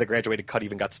is why the graduated cut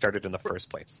even got started in the first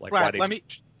place. Like Brad, why they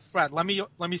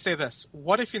let me say this.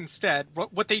 What if instead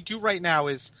what they do right now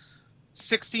is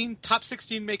top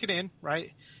 16 make it in,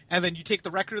 right? And then you take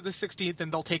the record of the 16th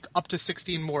and they'll take up to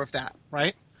 16 more of that,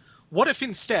 right? What if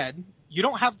instead you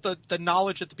don't have the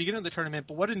knowledge at the beginning of the tournament,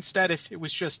 but what instead if it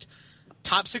was just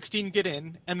top 16 get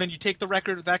in, and then you take the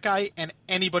record of that guy, and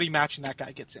anybody matching that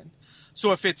guy gets in.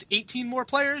 So if it's 18 more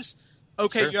players,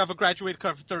 okay, sure. You have a graduated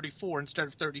cut of 34 instead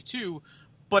of 32,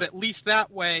 but at least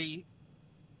that way,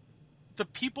 the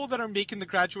people that are making the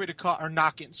graduated cut are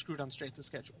not getting screwed on strength of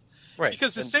schedule. Right.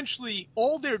 Because essentially,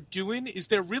 all they're doing is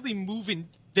they're really moving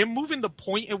the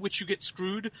point at which you get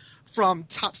screwed from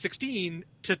top 16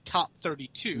 to top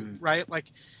 32, right? Like,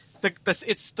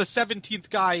 it's the 17th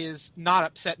guy is not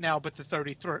upset now, but the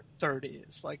 33rd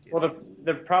is. Like, well,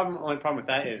 the only problem with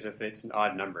that is if it's an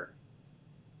odd number.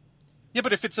 Yeah,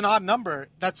 but if it's an odd number,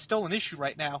 that's still an issue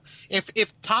right now.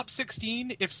 If top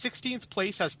 16, if 16th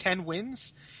place has 10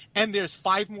 wins, and there's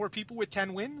 5 more people with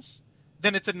 10 wins,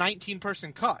 then it's a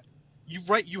 19-person cut.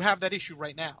 You have that issue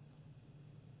right now.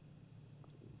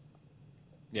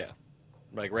 Yeah,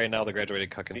 like right now, the graduated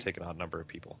cut can take an odd number of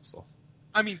people. So.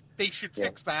 I mean, they should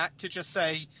fix that to just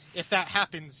say, if that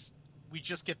happens, we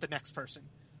just get the next person.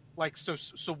 Like, so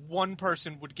one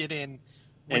person would get in.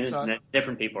 And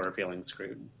different people are feeling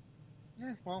screwed.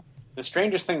 Yeah, well. The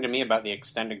strangest thing to me about the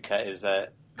extended cut is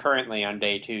that currently on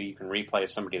day 2, you can replay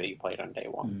somebody that you played on day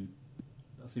 1.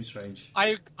 That seems strange.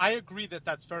 I agree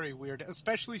that's very weird,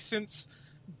 especially since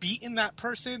beating that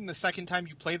person the second time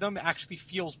you play them actually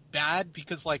feels bad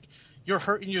because, like, you're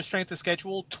hurting your strength of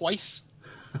schedule twice.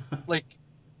 Like,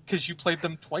 because you played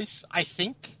them twice, I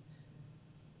think.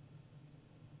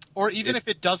 Or even if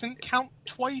it doesn't count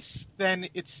twice, then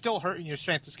it's still hurting your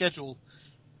strength of schedule.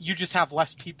 You just have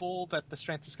less people that the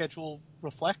strength of schedule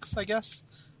reflects, I guess.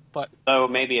 But so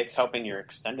maybe it's helping your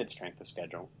extended strength of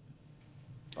schedule.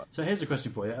 So here's a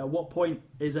question for you. At what point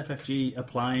is FFG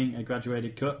applying a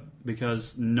graduated cut?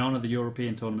 Because none of the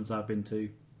European tournaments I've been to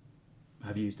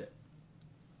have used it.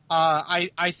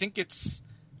 I think it's...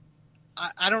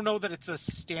 I don't know that it's a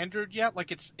standard yet.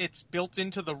 Like it's built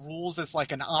into the rules as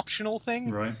like an optional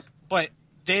thing. Right. But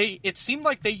it seemed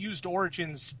like they used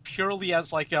Origins purely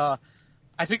as like a...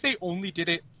 I think they only did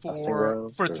it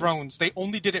for Thrones. They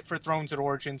only did it for Thrones at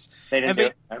Origins. They didn't do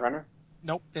it for Netrunner?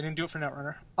 Nope, they didn't do it for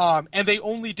Netrunner. And they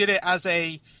only did it as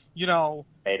a,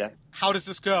 beta. How does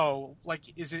this go? Like,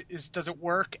 does it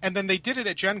work? And then they did it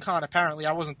at Gen Con, apparently.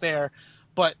 I wasn't there.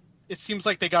 But it seems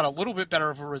like they got a little bit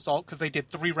better of a result because they did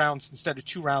 3 rounds instead of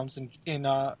 2 rounds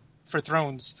for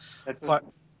Thrones.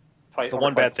 The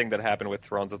one bad thing that happened with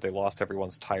Thrones is they lost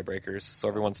everyone's tiebreakers. So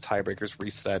everyone's tiebreakers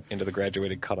reset into the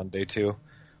graduated cut on day 2,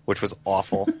 which was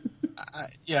awful.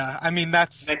 Yeah, I mean,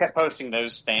 that's... They kept posting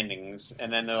those standings,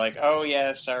 and then they're like, oh,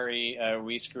 yeah, sorry,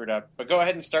 we screwed up. But go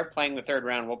ahead and start playing the 3rd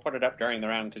round. We'll put it up during the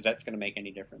round because that's going to make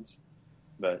any difference.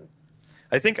 But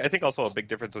I think also a big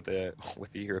difference with the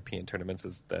European tournaments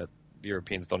is that the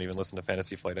Europeans don't even listen to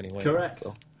Fantasy Flight anyway. Correct.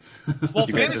 So well,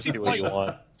 you guys just do what you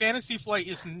want. Fantasy Flight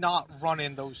is not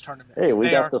running those tournaments. Hey, we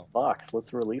got this box.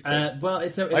 Let's release it. Well,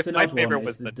 it's an my odd favorite one.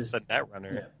 was the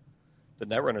Netrunner. Yeah. The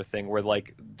Netrunner thing where,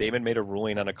 like, Damon made a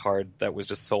ruling on a card that was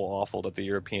just so awful that the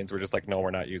Europeans were just like, no, we're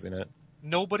not using it.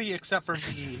 Nobody except for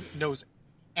me knows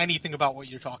anything about what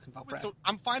you're talking about, Brad.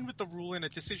 I'm fine with the ruling. A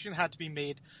decision had to be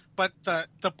made. But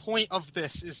the point of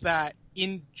this is that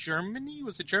in Germany,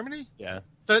 was it Germany? Yeah.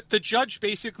 The judge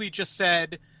basically just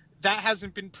said, that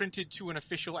hasn't been printed to an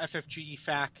official FFGE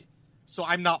FAQ, so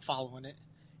I'm not following it.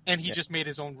 And he just made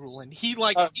his own ruling. He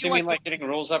getting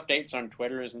rules updates on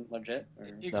Twitter isn't legit? Or?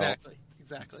 Exactly.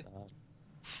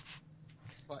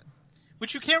 But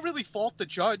which you can't really fault the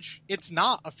judge. It's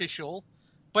not official,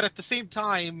 but at the same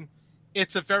time,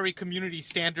 it's a very community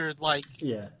standard. Like,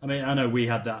 yeah, I mean, I know we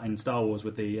had that in Star Wars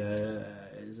with the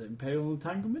is it Imperial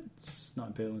Entanglements? Not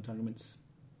Imperial Entanglements.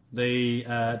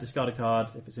 The discard a card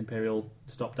if it's Imperial,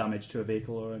 stop damage to a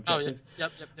vehicle or objective. Oh,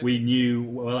 yep. We knew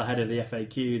well ahead of the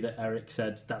FAQ that Eric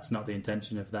said that's not the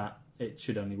intention of that. It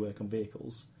should only work on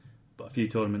vehicles. But a few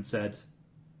tournaments said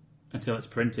until it's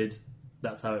printed,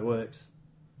 that's how it works.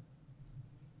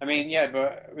 I mean, yeah,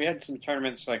 but we had some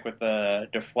tournaments like with the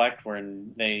Deflect where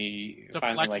they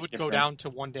finally would go down to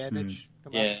 1 damage.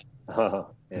 Yeah.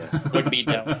 Yeah. Would be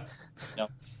down. No.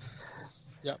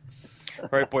 Yep. All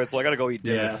right, boys. Well, I got to go eat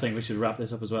dinner. Yeah, I think we should wrap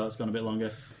this up as well. It's gone a bit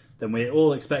longer than we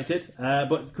all expected.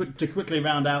 But to quickly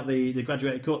round out the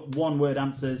graduated cut, 1-word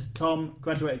answers. Tom,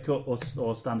 graduated cut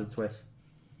or standard Swiss?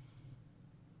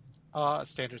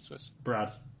 Standard Swiss.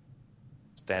 Brad.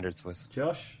 Standard Swiss.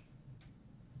 Josh.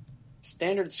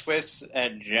 Standard Swiss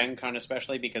at Gen Con,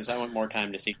 especially because I want more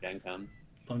time to see Gen Con.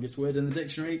 Longest word in the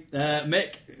dictionary.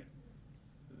 Mick.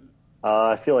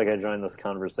 I feel like I joined this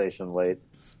conversation late.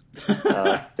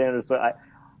 Standard Swiss.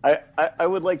 I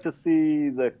would like to see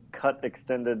the cut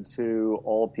extended to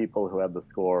all people who had the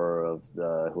score of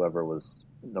whoever was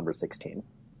number 16.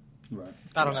 Right.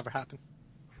 That'll never happen.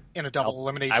 In a double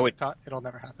elimination cut, it'll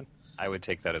never happen. I would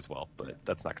take that as well, but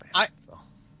that's not going to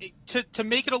happen. To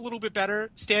make it a little bit better,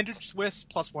 Standard Swiss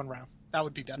plus 1 round. That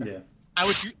would be better. Yeah.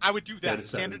 I would do that.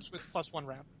 Standard Swiss plus 1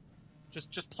 round.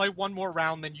 Just play one more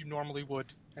round than you normally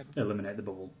would. And eliminate the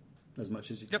bubble as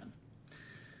much as you can.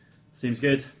 Seems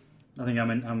good. I think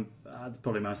that's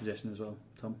probably my suggestion as well.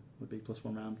 Tom would be plus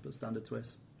 1 round, but Standard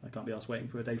Swiss. I can't be asked waiting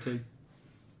for a day 2,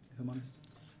 if I'm honest.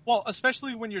 Well,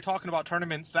 especially when you're talking about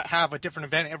tournaments that have a different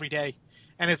event every day,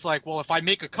 and it's like, well, if I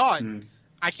make a cut,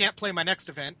 I can't play my next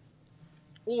event,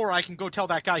 or I can go tell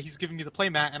that guy he's giving me the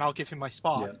playmat, and I'll give him my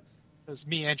spot. Because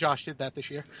me and Josh did that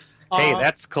this year. Hey,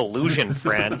 that's collusion,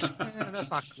 friend. That's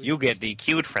not collusion. You get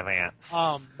DQ'd for that.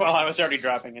 Well, I was already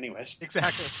dropping anyways.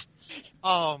 Exactly.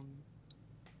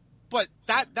 But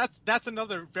that's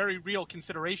another very real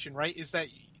consideration, right? Is that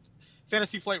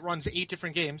Fantasy Flight runs 8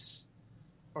 different games,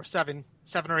 or 7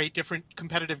 or 8 different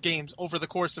competitive games over the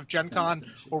course of Gen Con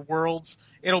or Worlds.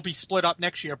 It'll be split up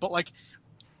next year. But like,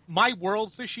 my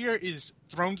Worlds this year is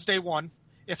Thrones Day 1.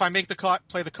 If I make the cut,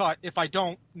 play the cut. If I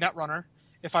don't, Netrunner.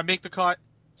 If I make the cut,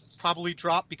 probably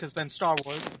drop, because then Star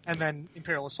Wars, and then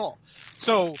Imperial Assault.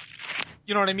 So,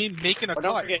 you know what I mean? Making a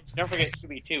cut. Don't forget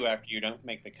CB2 after you don't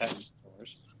make the cut in Star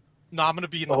Wars. No, I'm going to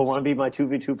be in the... want to be my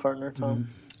 2v2 partner, Tom?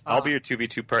 I'll be your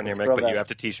 2v2 partner, Mick, but you have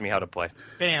to teach me how to play.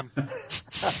 Bam.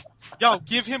 Yo,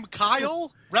 give him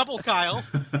Kyle, Rebel Kyle.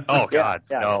 Oh, God,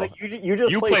 no. So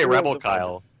you play Rebel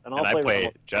Kyle, and I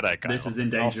play Jedi Kyle. This is in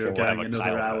danger of going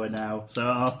another hour now, so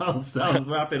I'll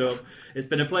wrap it up. It's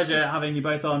been a pleasure having you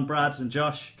both on, Brad and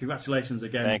Josh. Congratulations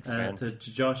again. Thanks, to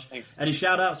Josh. Thanks. Any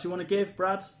shout-outs you want to give,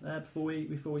 Brad, before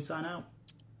we sign out?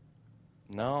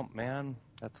 No, man,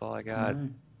 that's all I got.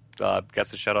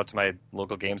 Guess a shout out to my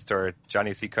local game store,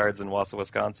 Johnny C Cards in Wausau,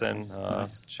 Wisconsin.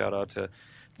 Nice. Shout out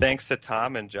thanks to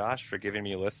Tom and Josh for giving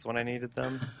me lists when I needed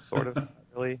them. Sort of,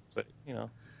 really, but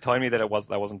telling me that I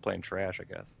wasn't playing trash. I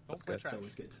guess that's good. That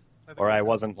was good. Or I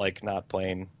wasn't not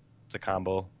playing the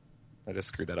combo. I just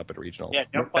screwed that up at regionals. Yeah,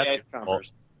 don't play That's your fault.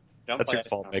 That's your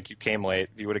fault, Mick. You came late.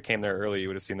 If you would have came there early, you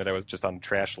would have seen that I was just on the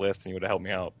trash list, and you would have helped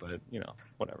me out. But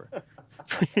whatever.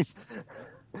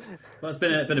 Well, it's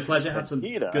been a pleasure. Had some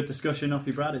good discussion off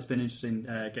you, Brad. It's been interesting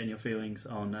getting your feelings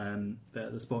on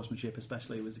the sportsmanship,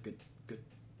 especially. It was a good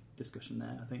discussion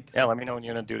there, I think. Yeah, let me know when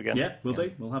you're going to do it again. Yeah, we'll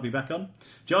do. We'll have you back on.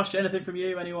 Josh, anything from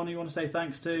you? Anyone you want to say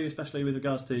thanks to, especially with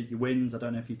regards to your wins? I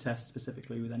don't know if you test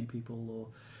specifically with any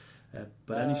people, or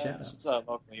but any shout-outs?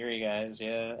 Local area guys,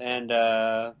 yeah.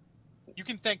 And you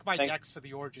can thank my decks for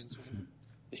the Origins win.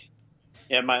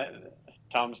 Yeah,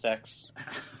 Tom's decks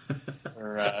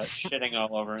are shitting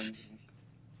all over him.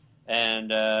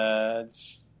 And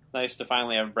it's nice to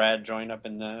finally have Brad join up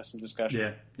in some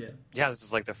discussion. Yeah, this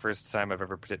is like the first time I've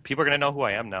ever... People are going to know who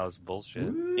I am now. This is bullshit.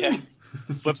 Woo! Yeah.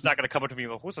 Flip's not going to come up to me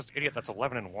and go, who's this idiot that's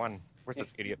 11-1? Where's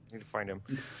this idiot? I need to find him.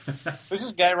 Who's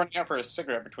this guy running out for a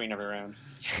cigarette between every round?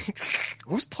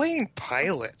 Who's playing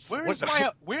pilots? Where's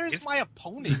my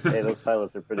opponent? Hey, those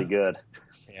pilots are pretty good.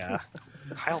 Yeah.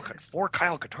 4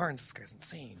 Kyle Katarns. This guy's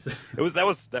insane.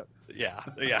 Yeah.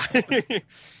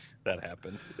 That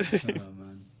happened. Oh,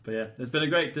 man. But yeah, it's been a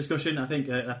great discussion. I think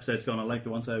the episode's gone a lengthy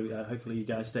one, so hopefully you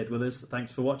guys stayed with us.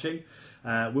 Thanks for watching.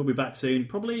 We'll be back soon.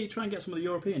 Probably try and get some of the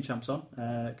European champs on,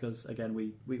 because again,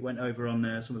 we went over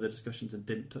on some of the discussions and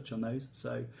didn't touch on those.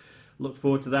 So look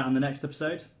forward to that on the next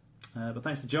episode. But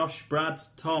thanks to Josh, Brad,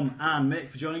 Tom, and Mick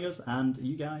for joining us, and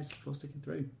you guys for sticking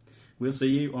through. We'll see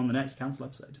you on the next Council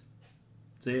episode.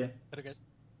 See ya. Later, guys.